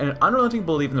Federation, and an unrelenting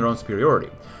belief in their own superiority.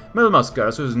 Mil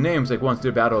Mascadas, whose namesake once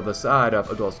did battle at the side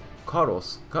of Dos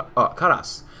Caras,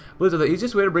 believes that the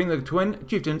easiest way to bring the twin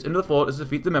chieftains into the fold is to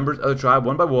defeat the members of the tribe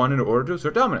one by one in order to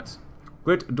assert dominance.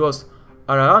 Great Dos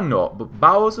Arano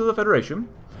bows to the Federation.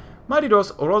 Mighty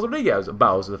Dos Rodriguez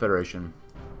bows to the Federation.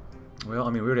 Well, I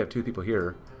mean, we already have two people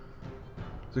here.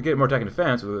 So we get more attack and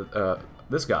defense with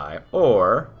this guy,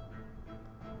 or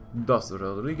Dos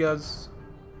Rodriguez.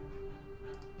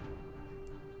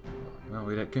 Well,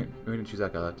 we didn't choose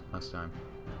that guy last time.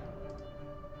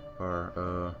 Or,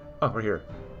 oh, right here.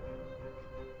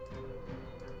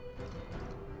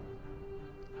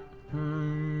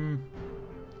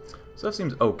 So that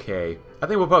seems okay. I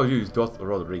think we'll probably use Dos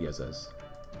Rodriguez as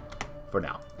for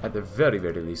now, at the very,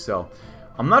 very least. So,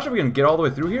 I'm not sure we can get all the way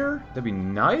through here. That'd be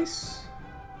nice.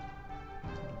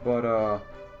 But, I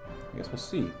guess we'll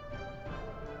see.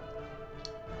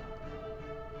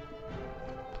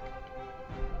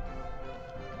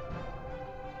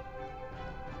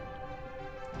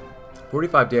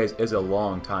 "45 days is a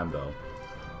long time, though.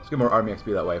 Let's get more army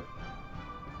XP that way.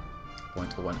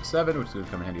 Points for 1-7, which is going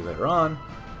to come in handy later on.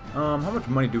 How much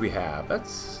money do we have?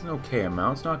 That's an okay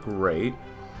amount. It's not great.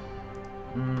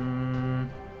 You're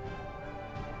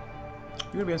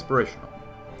going to be inspirational.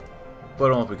 But I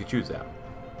don't know if we could choose that.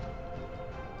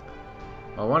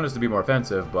 I want us to be more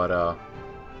offensive, but, I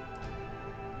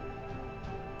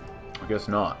guess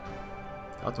not.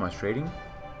 Optimized trading?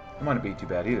 That might not be too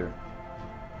bad either.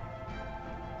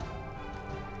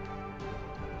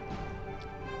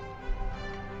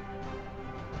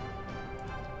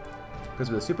 because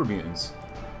of the super mutants.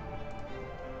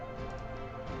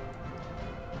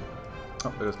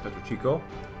 Oh, there's Petro Chico.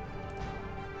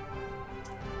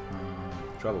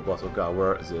 Tribal buffs. Oh god,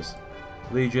 where is this?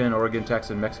 Legion, Oregon,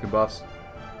 Texan, Mexican buffs.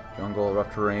 Jungle,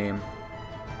 rough terrain.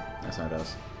 That's not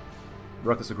us.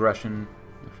 Reckless aggression.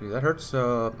 Actually, that hurts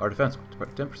our defense.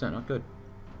 10%, not good.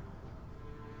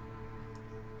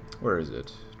 Where is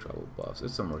it? Tribal buffs.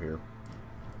 It's somewhere here.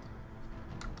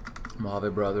 Mojave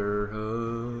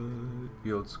Brotherhood.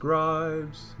 Field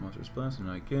Scribes. Monsters, Plants, and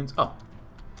Nikins. Oh.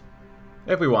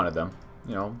 If we wanted them.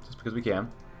 You know, just because we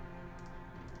can.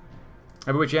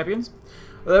 Heavyweight champions?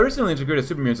 Well, the recently integrated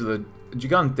super mutants of the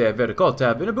Gigante Vertical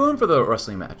have been a boon for the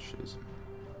wrestling matches.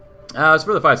 As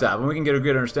for the fights happen, we can get a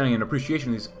good understanding and appreciation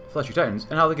of these fleshy titans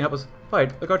and how they can help us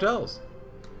fight the cartels.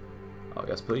 Oh,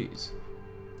 yes, please.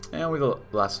 And we have the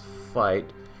last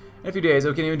fight in a few days that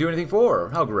we can't even do anything for.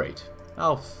 How great.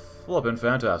 How flippin'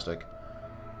 fantastic.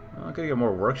 I could get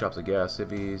more workshops, I guess.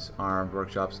 Civvies, armed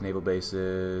workshops, naval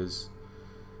bases.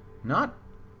 Not...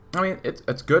 I mean,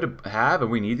 it's good to have,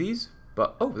 and we need these.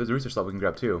 But, oh, there's a research slot we can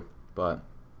grab too. But,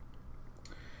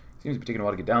 it seems to be taking a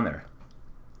while to get down there.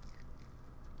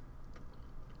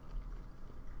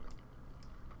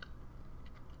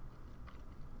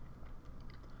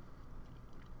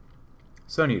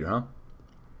 Sun Eater, huh?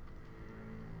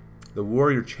 The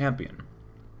Warrior Champion.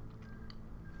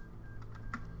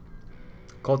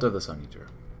 Cult of the Sun Eater.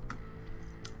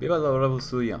 Viva la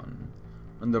Revolución.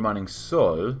 Undermining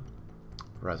Sol.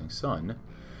 Rising Sun.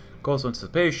 Coastal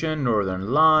Anticipation,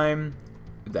 Northern Lime,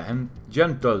 the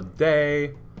Gentle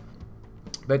Day,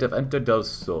 Bait of Enter del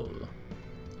Sol.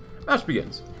 Match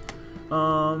begins.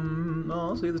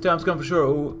 I'll see the time's come for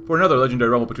sure for another legendary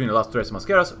rumble between the Los Tres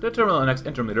Mascaras to determine the next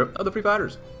interim leader of the Free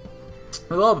Fighters.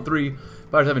 With all the three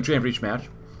fighters having trained for each match,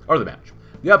 or the match,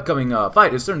 the upcoming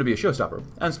fight is certain to be a showstopper,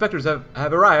 and specters have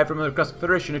arrived from the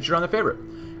Federation to cheer on their favorite.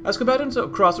 As combatants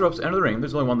cross the ropes and enter the ring,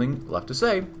 there's only one thing left to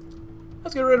say.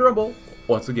 Let's get ready to rumble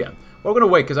once again. Well, we're going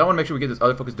to wait because I want to make sure we get this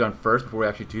other focus done first before we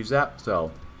actually choose that.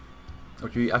 So,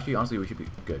 which we actually, honestly, we should be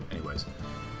good anyways.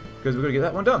 Because we're going to get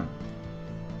that one done.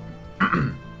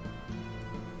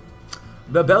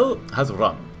 The bell has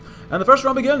rung. And the first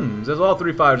round begins as all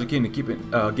three fighters are keen to keep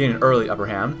gain an early upper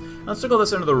hand. And circle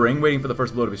this end of the ring, waiting for the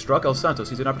first blow to be struck. El Santo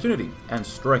sees an opportunity. And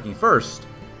striking first,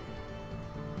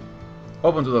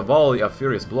 opens with a volley of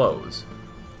furious blows.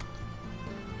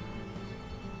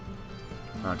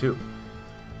 Round two.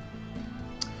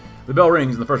 The bell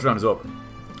rings and the first round is over.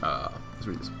 Let's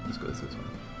read this. Let's go to this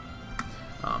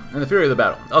one. In the fury of the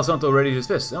battle, El Santo readied his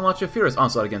fists and launched a furious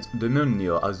onslaught against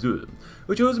Demonio Azul,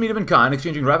 who chose to meet him in kind,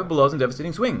 exchanging rapid blows and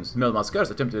devastating swings. Mil Mascaras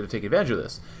attempted to take advantage of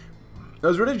this. It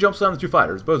was ready to jump slam the two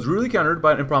fighters, but was really countered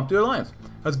by an impromptu alliance,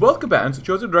 as both combatants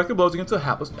chose to direct their blows against a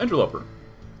hapless interloper.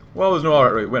 While there's no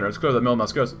outright winner, it's clear that Mil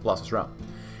Mascaras lost this round.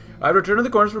 I return to the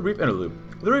corners for a brief interlude.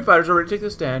 The three fighters are ready to take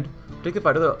the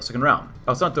fight to the second round.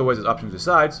 El Santo weighs his options and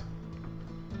decides.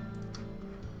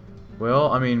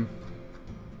 Well, I mean,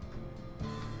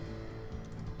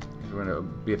 we're going to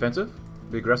be offensive,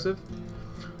 be aggressive.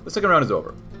 The second round is over,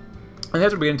 and the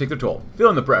heads are beginning to take their toll.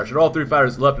 Feeling the pressure, all three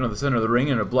fighters leapt into the center of the ring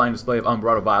in a blind display of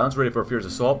unbridled violence, ready for a fierce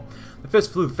assault. The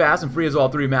fists flew fast and free as all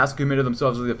three masks committed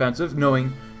themselves to the offensive,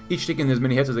 knowing each taking as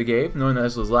many hits as they gave, knowing that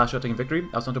this was his last shot taking victory.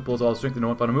 El Santo pulls all his strength into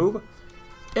one final move.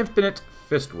 Infinite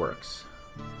Fist works.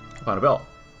 Upon a bell.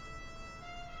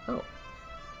 Oh.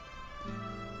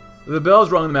 The bell is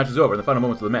rung and the match is over. In the final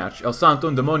moments of the match, El Santo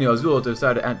and Demonio Azul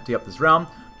decide to ante up this round,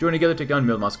 joining together to take down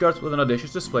Mil Mascaras with an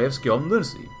audacious display of skill and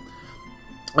lunacy.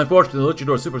 Unfortunately, the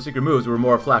Luchador's super secret moves were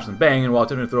more flash than bang, and while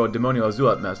attempting to throw Demonio Azul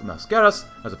at Mascaras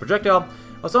as a projectile,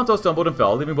 El Santo stumbled and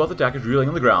fell, leaving both attackers reeling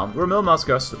on the ground, where Mil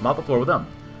Mascaras mopped the floor with them.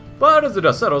 But as the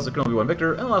dust settles, there can only be one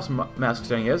victor, and the last mask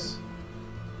standing is...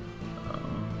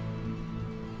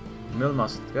 Mil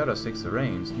Mascaras takes the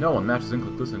reins. No one matches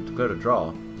inconclusive and declared a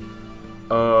draw.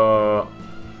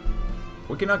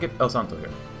 We cannot get El Santo here.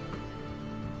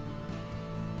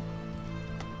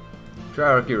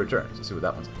 Triarchy returns. Let's see what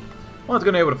that one's like. Once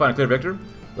again able to find a clear victor,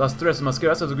 Los Tres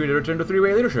Mascaras has agreed to return to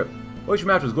three-way leadership. While each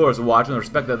match was glorious to watch, and the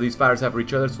respect that these fighters have for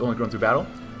each other has only grown through battle,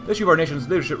 the issue of our nation's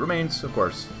leadership remains, of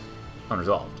course,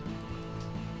 unresolved.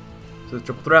 So the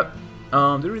triple threat.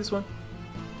 Did we read this one?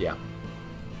 Yeah.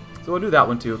 So we'll do that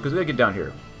one too, because we gotta get down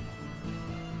here.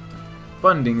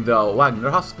 Funding the Wagner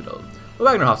Hospital. The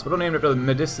Wagner Hospital, named after the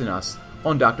Medicinas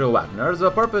on Dr. Wagner, is a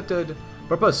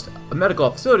purposed medical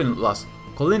facility in Las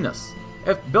Colinas.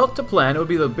 If built to plan, it would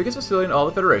be the biggest facility in all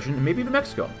the Federation, and maybe even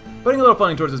Mexico. Putting a little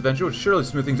funding towards this venture would surely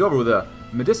smooth things over with the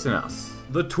Medicinas.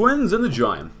 The twins and the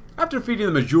giant. After defeating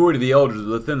the majority of the elders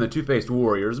within the two-faced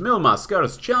warriors, Mil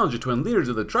Mascaras challenged the twin leaders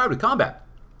of the tribe to combat.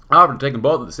 I offer to take them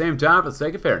both at the same time for the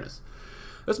sake of fairness.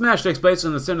 This match takes place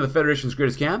in the center of the Federation's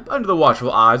greatest camp, under the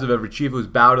watchful eyes of every chief who has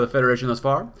bowed to the Federation thus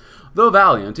far. Though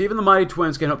valiant, even the mighty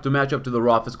twins can hope to match up to the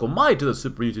raw physical might of the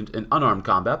super mutant in unarmed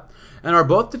combat, and are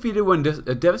both defeated when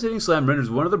a devastating slam renders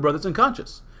one of their brothers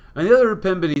unconscious, and the other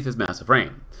pinned beneath his massive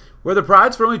frame. Where their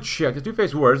prides firmly checked, the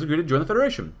two-faced warriors agreed to join the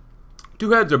Federation.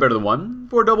 Two heads are better than one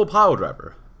for a double pile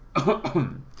driver.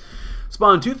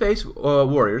 Spawn two-faced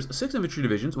warriors, 6 infantry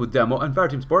divisions with demo and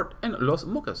fireteam support, and Los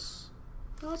Mocas.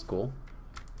 Oh, that's cool.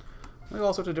 We have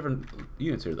all sorts of different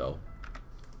units here, though,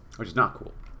 which is not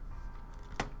cool.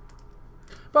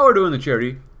 But we're doing the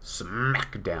charity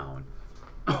smackdown.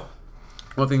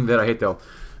 One thing that I hate, though,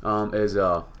 is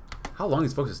how long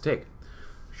these focuses take.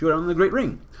 Shoot on the Great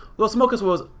Ring. Los Mocas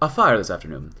was afire this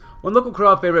afternoon, when local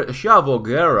crowd favorite Chavo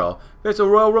Guerrero faced a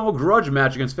Royal Rumble grudge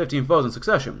match against 15 foes in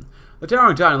succession. The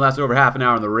Towering Titan lasted over half an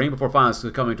hour in the ring before finally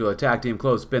succumbing to a tag team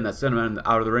close spin that sent him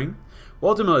out of the ring.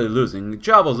 Ultimately losing,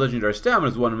 Chavo's legendary stamina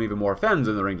has won him even more fends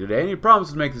in the ring today, and he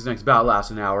promises to make this next bout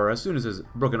last an hour as soon as his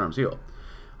broken arms heal.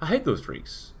 I hate those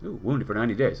freaks. Ooh, wounded for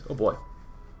 90 days. Oh boy.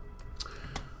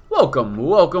 Welcome,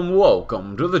 welcome,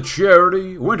 welcome to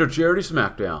the Winter Charity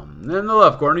Smackdown. In the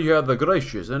left corner you have the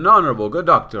gracious and honorable good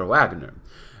Dr. Wagner.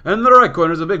 And in the right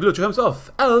corner is the big lucha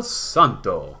himself, El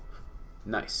Santo.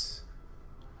 Nice.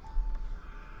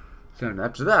 And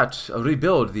after that, I'll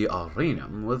rebuild the arena.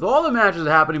 With all the matches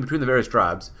happening between the various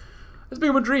tribes, it's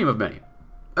become a dream of many.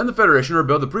 And the Federation will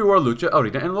rebuild the pre-war lucha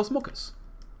arena in Los Mocas.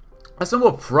 A symbol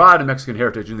of pride and Mexican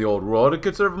heritage in the old world, it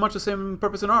could serve much the same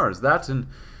purpose in ours. And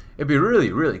it'd be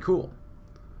really, really cool.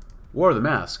 War of the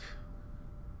Mask.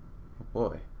 Oh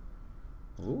boy.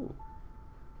 Ooh.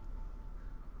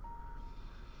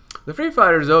 The Free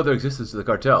Fighters owe their existence to the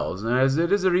cartels, and as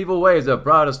it is their evil ways that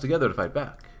brought us together to fight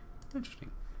back. Interesting.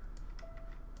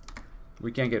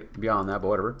 We can't get beyond that, but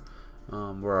whatever.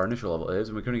 Where our initial level is,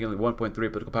 and we currently get only 1.3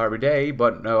 political power every day,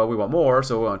 but we want more,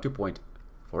 so we're on 2.48.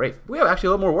 We have actually a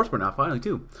little more war support now, finally,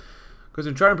 too. Because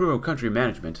we're trying to improve our country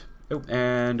management. Oh,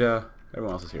 and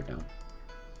everyone else is here now.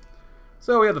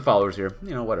 So we have the followers here,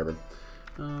 you know, whatever.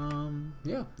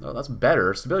 Yeah, well, that's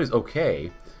better. Stability's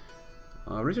okay.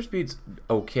 Research speed's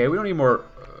okay. We don't need more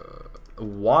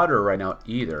water right now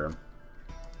either.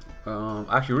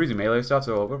 Actually, we're using melee stuff,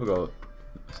 so where we go?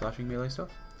 Slashing melee stuff.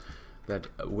 That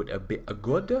would be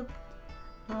good.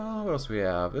 What else do we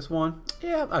have? This one.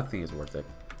 Yeah, I think it's worth it.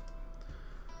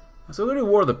 So we're going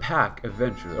to War of the Pack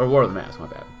eventually. Or War of the Mask, my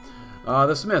bad.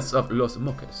 The Smiths of Los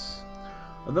Mocas.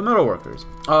 The metalworkers.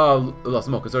 Los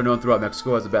Mocas are known throughout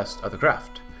Mexico as the best at the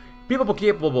craft. People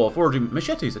capable of forging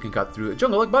machetes that can cut through a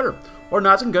jungle like butter, or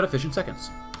knives that can cut a fish in seconds.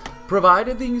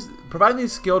 Providing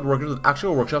these skilled workers with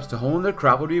actual workshops to hone their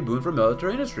craft would be a boon for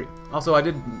military industry. Also, I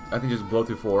think just blow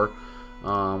through 4.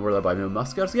 We're led by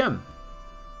Muscars again.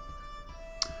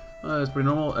 It's pretty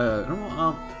normal.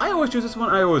 I always choose this one.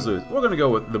 I always lose. We're gonna go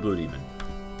with the Blue Demon.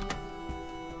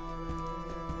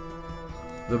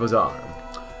 The Bazaar.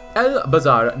 El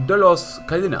Bazar de los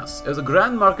Calinas is a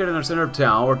grand market in the center of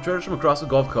town where traders from across the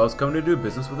Gulf Coast come to do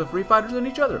business with the free fighters and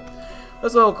each other.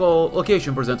 This local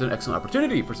location presents an excellent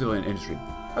opportunity for civilian industry,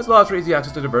 as it allows for easy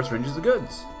access to diverse ranges of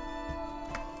goods.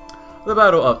 The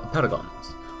Battle of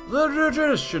Paragons. The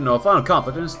traditional final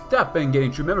conflict and step in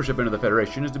getting true membership into the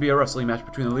Federation is to be a wrestling match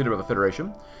between the leader of the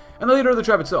Federation and the leader of the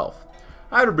tribe itself.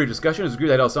 After a brief discussion, it is agreed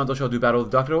that El Santo shall do battle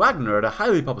with Dr. Wagner at a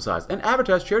highly publicized and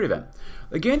advertised charity event,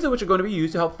 the gains of which are going to be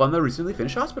used to help fund the recently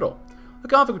finished hospital. The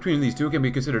conflict between these two can be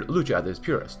considered lucha at its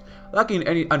purest, lacking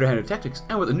any underhanded tactics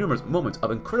and with numerous moments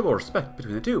of incredible respect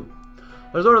between the two.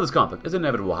 The result of this conflict is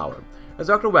inevitable, however, as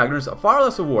Dr. Wagner is far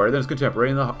less a warrior than his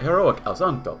contemporary in the heroic El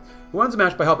Santo, who wins the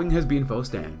match by helping his beaten foe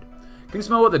stand. Can you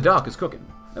smell what the doc is cooking?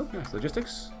 Oh, nice.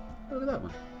 Logistics? Oh, look at that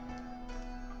one.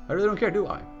 I really don't care, do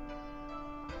I?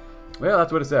 Well,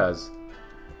 that's what it says.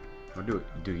 Or do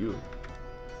you?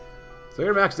 So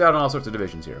you're maxed out on all sorts of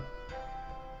divisions here.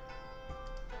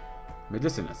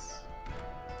 Medicinus.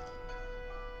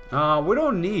 We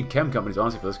don't need chem companies,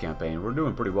 honestly, for this campaign. We're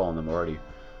doing pretty well on them already.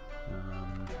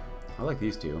 I like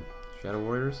these two. Shadow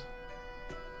Warriors.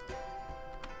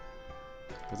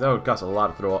 Because that would cost a lot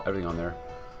to throw everything on there.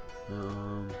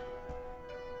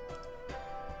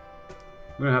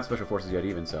 We don't have special forces yet,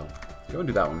 even, so go and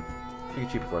do that one. Make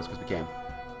it cheaper for us, because we can.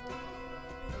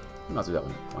 Let's do that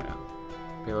one. Why not?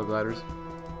 Payload gliders.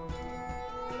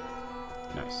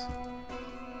 Nice.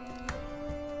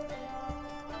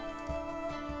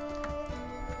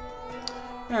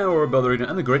 And we'll rebuild the arena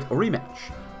and the great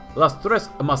rematch. Las Tres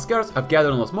Mascaras have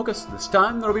gathered on Los Mocas. This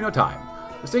time, there will be no time.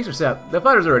 The stakes are set. The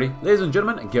fighters are ready. Ladies and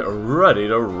gentlemen, get ready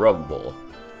to rumble.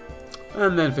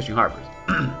 And then fishing harbors.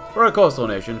 For a coastal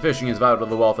nation, fishing is vital to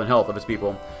the wealth and health of its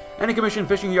people. Any commissioned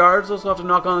fishing yards also have to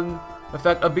knock on the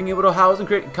effect of being able to house and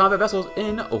create combat vessels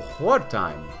in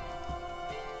wartime.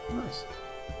 Nice.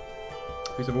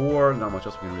 Piece of war, not much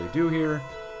else we can really do here.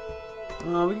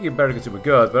 We can get better consumer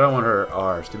goods, but I don't want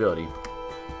our stability.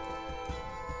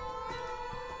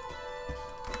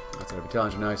 That's our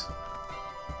battalions are nice.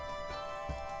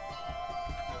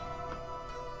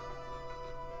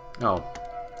 Oh.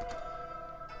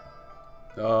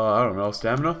 I don't know,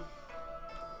 stamina?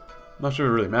 Not sure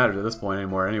it really matters at this point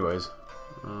anymore anyways.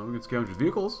 We can scavenge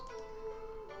vehicles.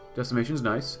 Decimation's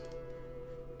nice.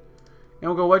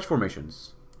 And we'll go wedge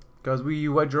formations. Because we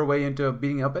wedge our way into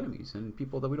beating up enemies and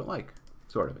people that we don't like.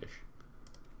 Sort of ish.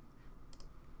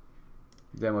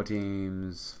 Demo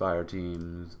teams, fire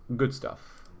teams, good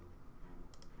stuff.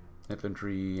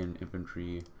 Infantry and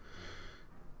infantry.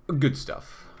 Good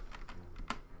stuff.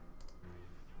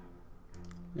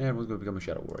 Yeah, everyone's going to become a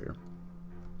Shadow Warrior.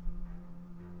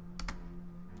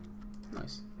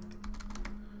 Nice.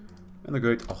 And the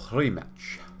great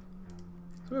rematch.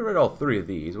 So we read all three of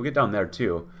these. We'll get down there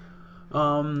too.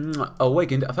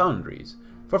 Awakened foundries.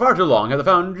 For far too long have the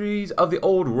foundries of the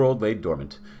old world laid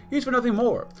dormant, used for nothing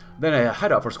more than a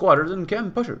hideout for squatters and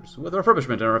camp pushers, with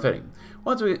refurbishment and refitting.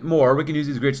 Once more, we can use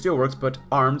these great steelworks, put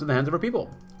arms in the hands of our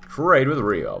people. Trade with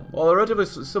Rio. While a relatively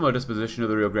similar disposition to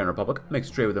the Rio Grande Republic makes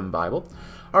trade with them viable,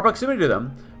 our proximity to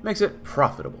them makes it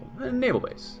profitable and naval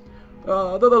base.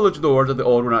 Though the luchadors of the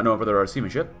old were not known for their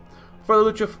seamanship, for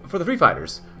the free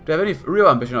fighters to have any real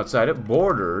ambition outside it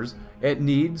borders, it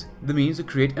needs the means to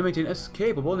create and maintain a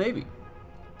capable navy.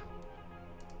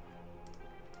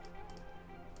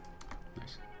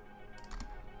 Nice.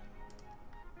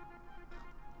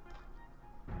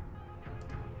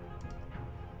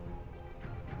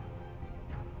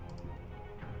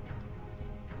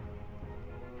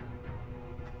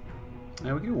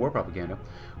 Now we can do war propaganda.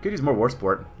 We could use more war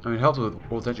sport. I mean, it helps with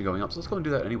world tension going up, so let's go and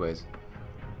do that anyways.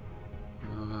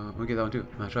 We get that one too.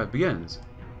 Match 5 begins.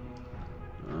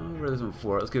 I've read this one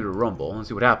before. Let's get a rumble and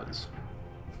see what happens.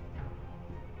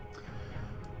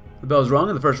 The bell's rung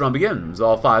and the first round begins.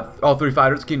 All three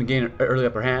fighters keen to gain an early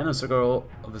upper hand in a circle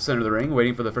of the center of the ring,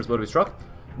 waiting for the first blow to be struck.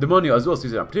 Demonio Azul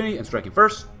sees an opportunity and striking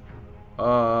first.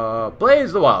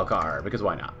 Plays the wild card, because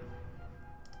why not?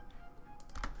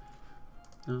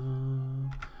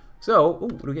 What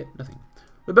do we get? Nothing.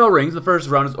 The bell rings, the first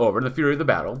round is over, and the fury of the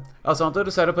battle. El Santo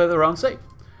decided to play the round safe.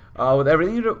 With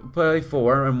everything to play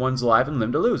for and one's life and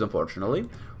limb to lose, unfortunately.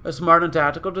 A smart and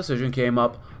tactical decision came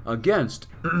up against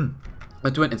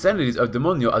the twin insanities of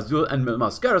Demonio Azul and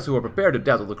Mascaras, who were prepared to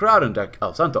dazzle the crowd and deck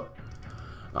El Santo.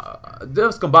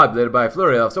 This combined by a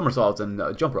flurry of somersaults and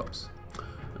jump ropes.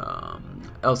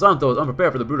 El Santo was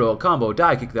unprepared for the brutal combo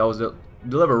die kick that was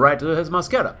delivered right to his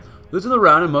Mascara, losing the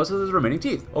round and most of his remaining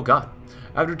teeth. Oh god.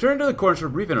 After returning to the corners for a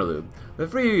brief interlude, the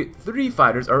three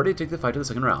fighters are ready to take the fight to the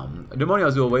second round. Demonio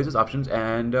Azul weighs his options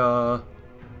and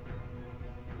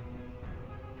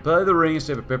play the ring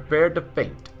instead of prepared to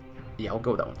faint. Yeah, I'll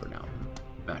go with that one for now.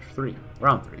 Match 3.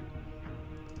 Round 3.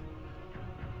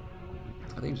 I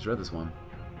think I just read this one.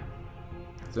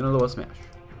 Sinaloa Smash.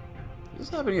 Does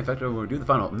this have any effect when we do the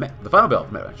final bell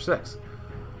for match 6?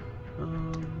 I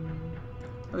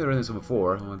think I read this one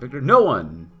before. Victor. No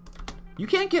one! You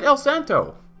can't get El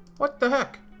Santo! What the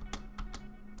heck?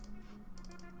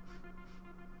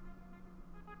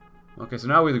 Okay, so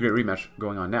now we have the great rematch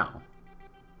going on now.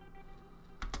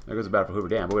 There goes the battle for Hoover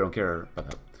Dam, but we don't care about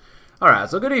that. Alright,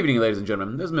 so good evening, ladies and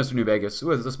gentlemen. This is Mr. New Vegas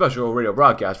with a special radio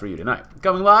broadcast for you tonight.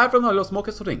 Coming live from the Los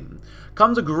Mocas Ring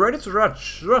comes the greatest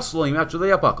wrestling match of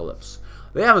the apocalypse.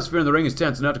 The atmosphere in the ring is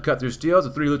tense enough to cut through steel as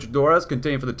the three luchadoras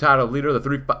contending for the title of leader of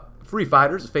the three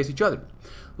fighters face each other.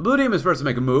 The blue team is first to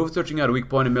make a move, searching out a weak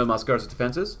point in Mil Mascaras'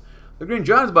 defenses. The green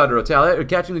giant is about to retaliate,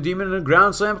 catching the demon in a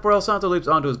ground slam before El Santo leaps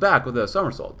onto his back with a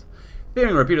somersault. Being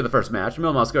a repeat of the first match,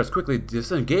 Mil Mascaras quickly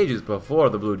disengages before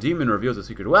the blue demon reveals a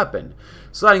secret weapon.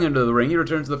 Sliding into the ring, he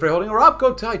returns to the fray holding a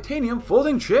Robco titanium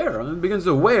folding chair and begins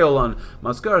to wail on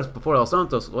Mascaras before El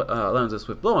Santo lands a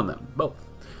swift blow on them, both.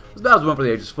 This battle's one for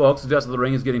the ages, folks. The dust of the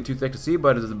ring is getting too thick to see,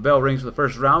 but as the bell rings for the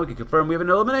first round, we can confirm we have an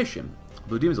elimination.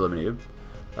 Blue Demon's eliminated.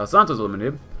 El Santo's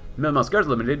eliminated. Mil Mascaras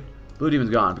eliminated. Blue Demon's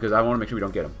gone, because I want to make sure we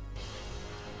don't get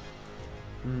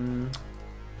him.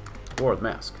 Fourth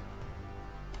mask.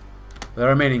 The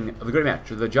remaining of the great match,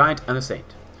 the Giant and the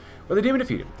Saint. With the demon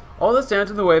defeated, all that stands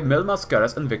in the way of Mil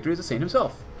Mascaras and the victory is the Saint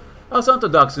himself. El Santo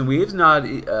ducks and weaves,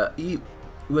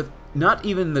 with not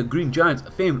even the Green Giant's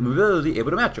famed mobility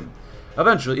able to match him.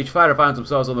 Eventually, each fighter finds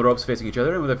themselves on the ropes facing each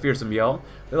other, and with a fearsome yell,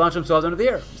 they launch themselves into the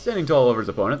air. Standing tall over his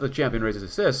opponent, the champion raises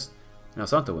his fist, and El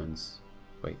Santo wins.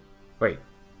 Wait.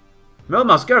 Mil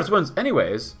Mascaras wins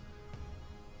anyways.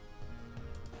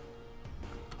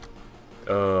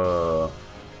 I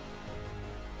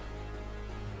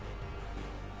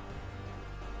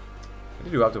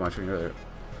did do optimize shooting earlier.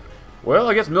 Well,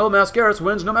 I guess Mil Mascaras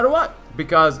wins no matter what,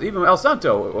 because even El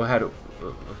Santo had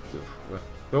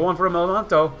the one for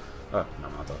Melmanto.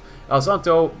 El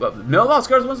Santo, Mil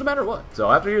Mascaras wins no matter what.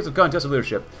 So after years of contested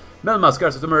leadership, Mil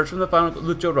Mascaras has emerged from the final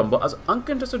Lucha Rumble as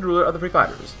uncontested ruler of the Free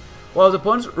Fighters. While his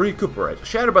opponents recuperate,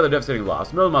 shattered by the devastating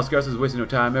loss, Mil Mascaras is wasting no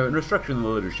time in restructuring the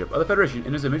leadership of the Federation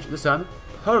in his image, this time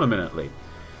permanently.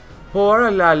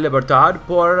 Por la libertad,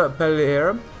 por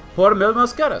pelear, por Mil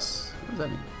Mascaras. What does that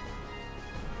mean?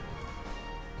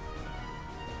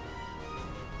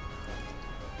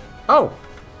 Oh!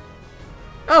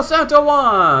 El Santo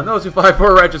won! Those who fight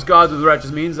for righteous cause with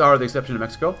righteous means are the exception in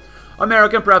Mexico,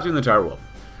 America, and perhaps even the entire world.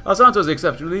 El Santo is the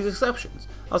exception to these exceptions.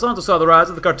 El Santo saw the rise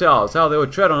of the cartels, how they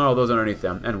would tread on all those underneath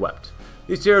them, and wept.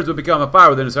 These tears would become a fire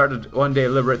within his heart to one day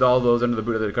liberate all those under the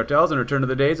boot of the cartels and return to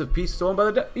the days of peace stolen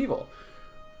by the evil.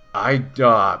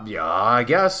 Yeah, I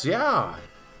guess, yeah.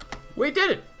 We did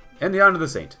it! In the honor of the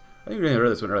saint. I think we didn't hear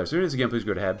this one earlier. So read this again, please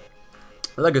go ahead.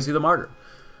 Legacy of the Martyr.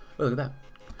 Oh, look at that.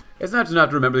 It's not enough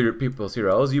to remember your people's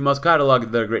heroes. You must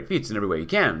catalog their great feats in every way you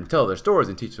can, tell their stories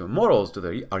and teach them morals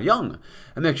to our young,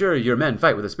 and make sure your men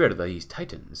fight with the spirit of these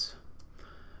titans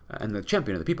and the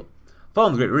champion of the people.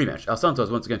 Following the great rematch, El Santo is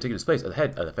once again taking his place at the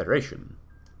head of the Federation.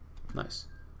 Nice.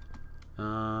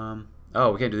 Oh,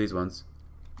 we can't do these ones.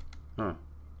 Oh.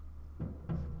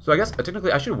 So I guess,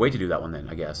 technically, I should wait to do that one then,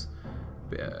 I guess.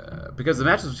 Because the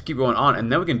matches just keep going on,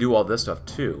 and then we can do all this stuff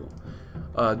too.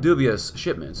 Dubious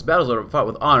shipments. Battles are fought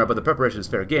with honor, but the preparation is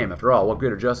fair game. After all, what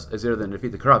greater justice is there than to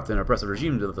defeat the corrupt and oppressive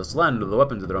regimes with the slant of the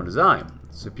weapons of their own design?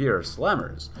 Superior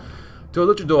slammers. To a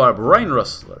luchador brain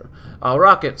rustler, a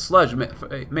rocket sledge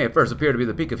may at first appear to be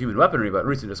the peak of human weaponry, but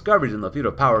recent discoveries in the field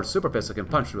of powered super fists that can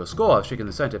punch through a skull have shaken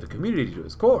the scientific community to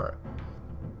its core.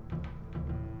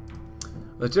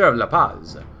 The Terror of La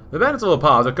Paz. The bandits of La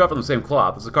Paz are cut from the same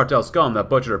cloth as the cartel scum that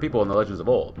butchered our people in the legends of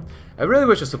old. If I really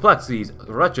wish to suplex these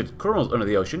wretched criminals under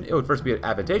the ocean, it would first be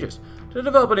advantageous to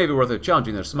develop a navy worth of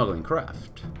challenging their smuggling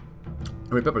craft.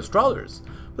 Repurposed trawlers.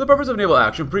 For the purpose of naval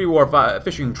action, pre-war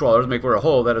fishing trawlers make for a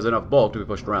hull that has enough bulk to be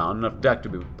pushed around, enough deck to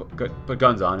be put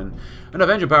guns on, and enough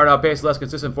engine power to outpace less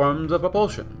consistent forms of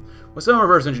propulsion. With some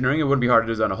reverse engineering, it wouldn't be hard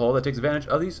to design a hull that takes advantage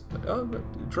of these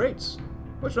traits,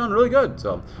 which sound really good.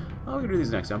 So I'm going to do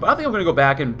these next time. But I think I'm going to go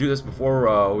back and do this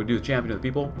before we do the Champion of the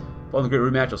People. Following the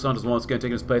great rematch, El Santos once again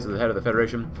taking his place as the head of the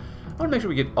Federation. I want to make sure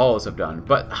we get all this stuff done.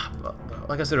 But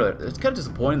like I said earlier, it's kind of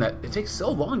disappointing that it takes so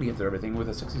long to get through everything with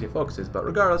the 60-day focuses. But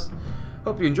regardless,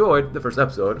 hope you enjoyed the first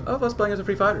episode of us playing as the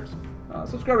Free Fighters.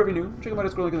 Subscribe if you're new. Check out my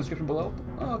Discord link in the description below.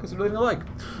 Consider leaving a like.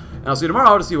 And I'll see you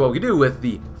tomorrow to see what we can do with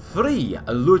the Free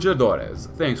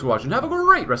Luchadores. Thanks for watching. Have a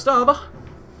great rest of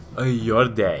your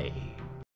day.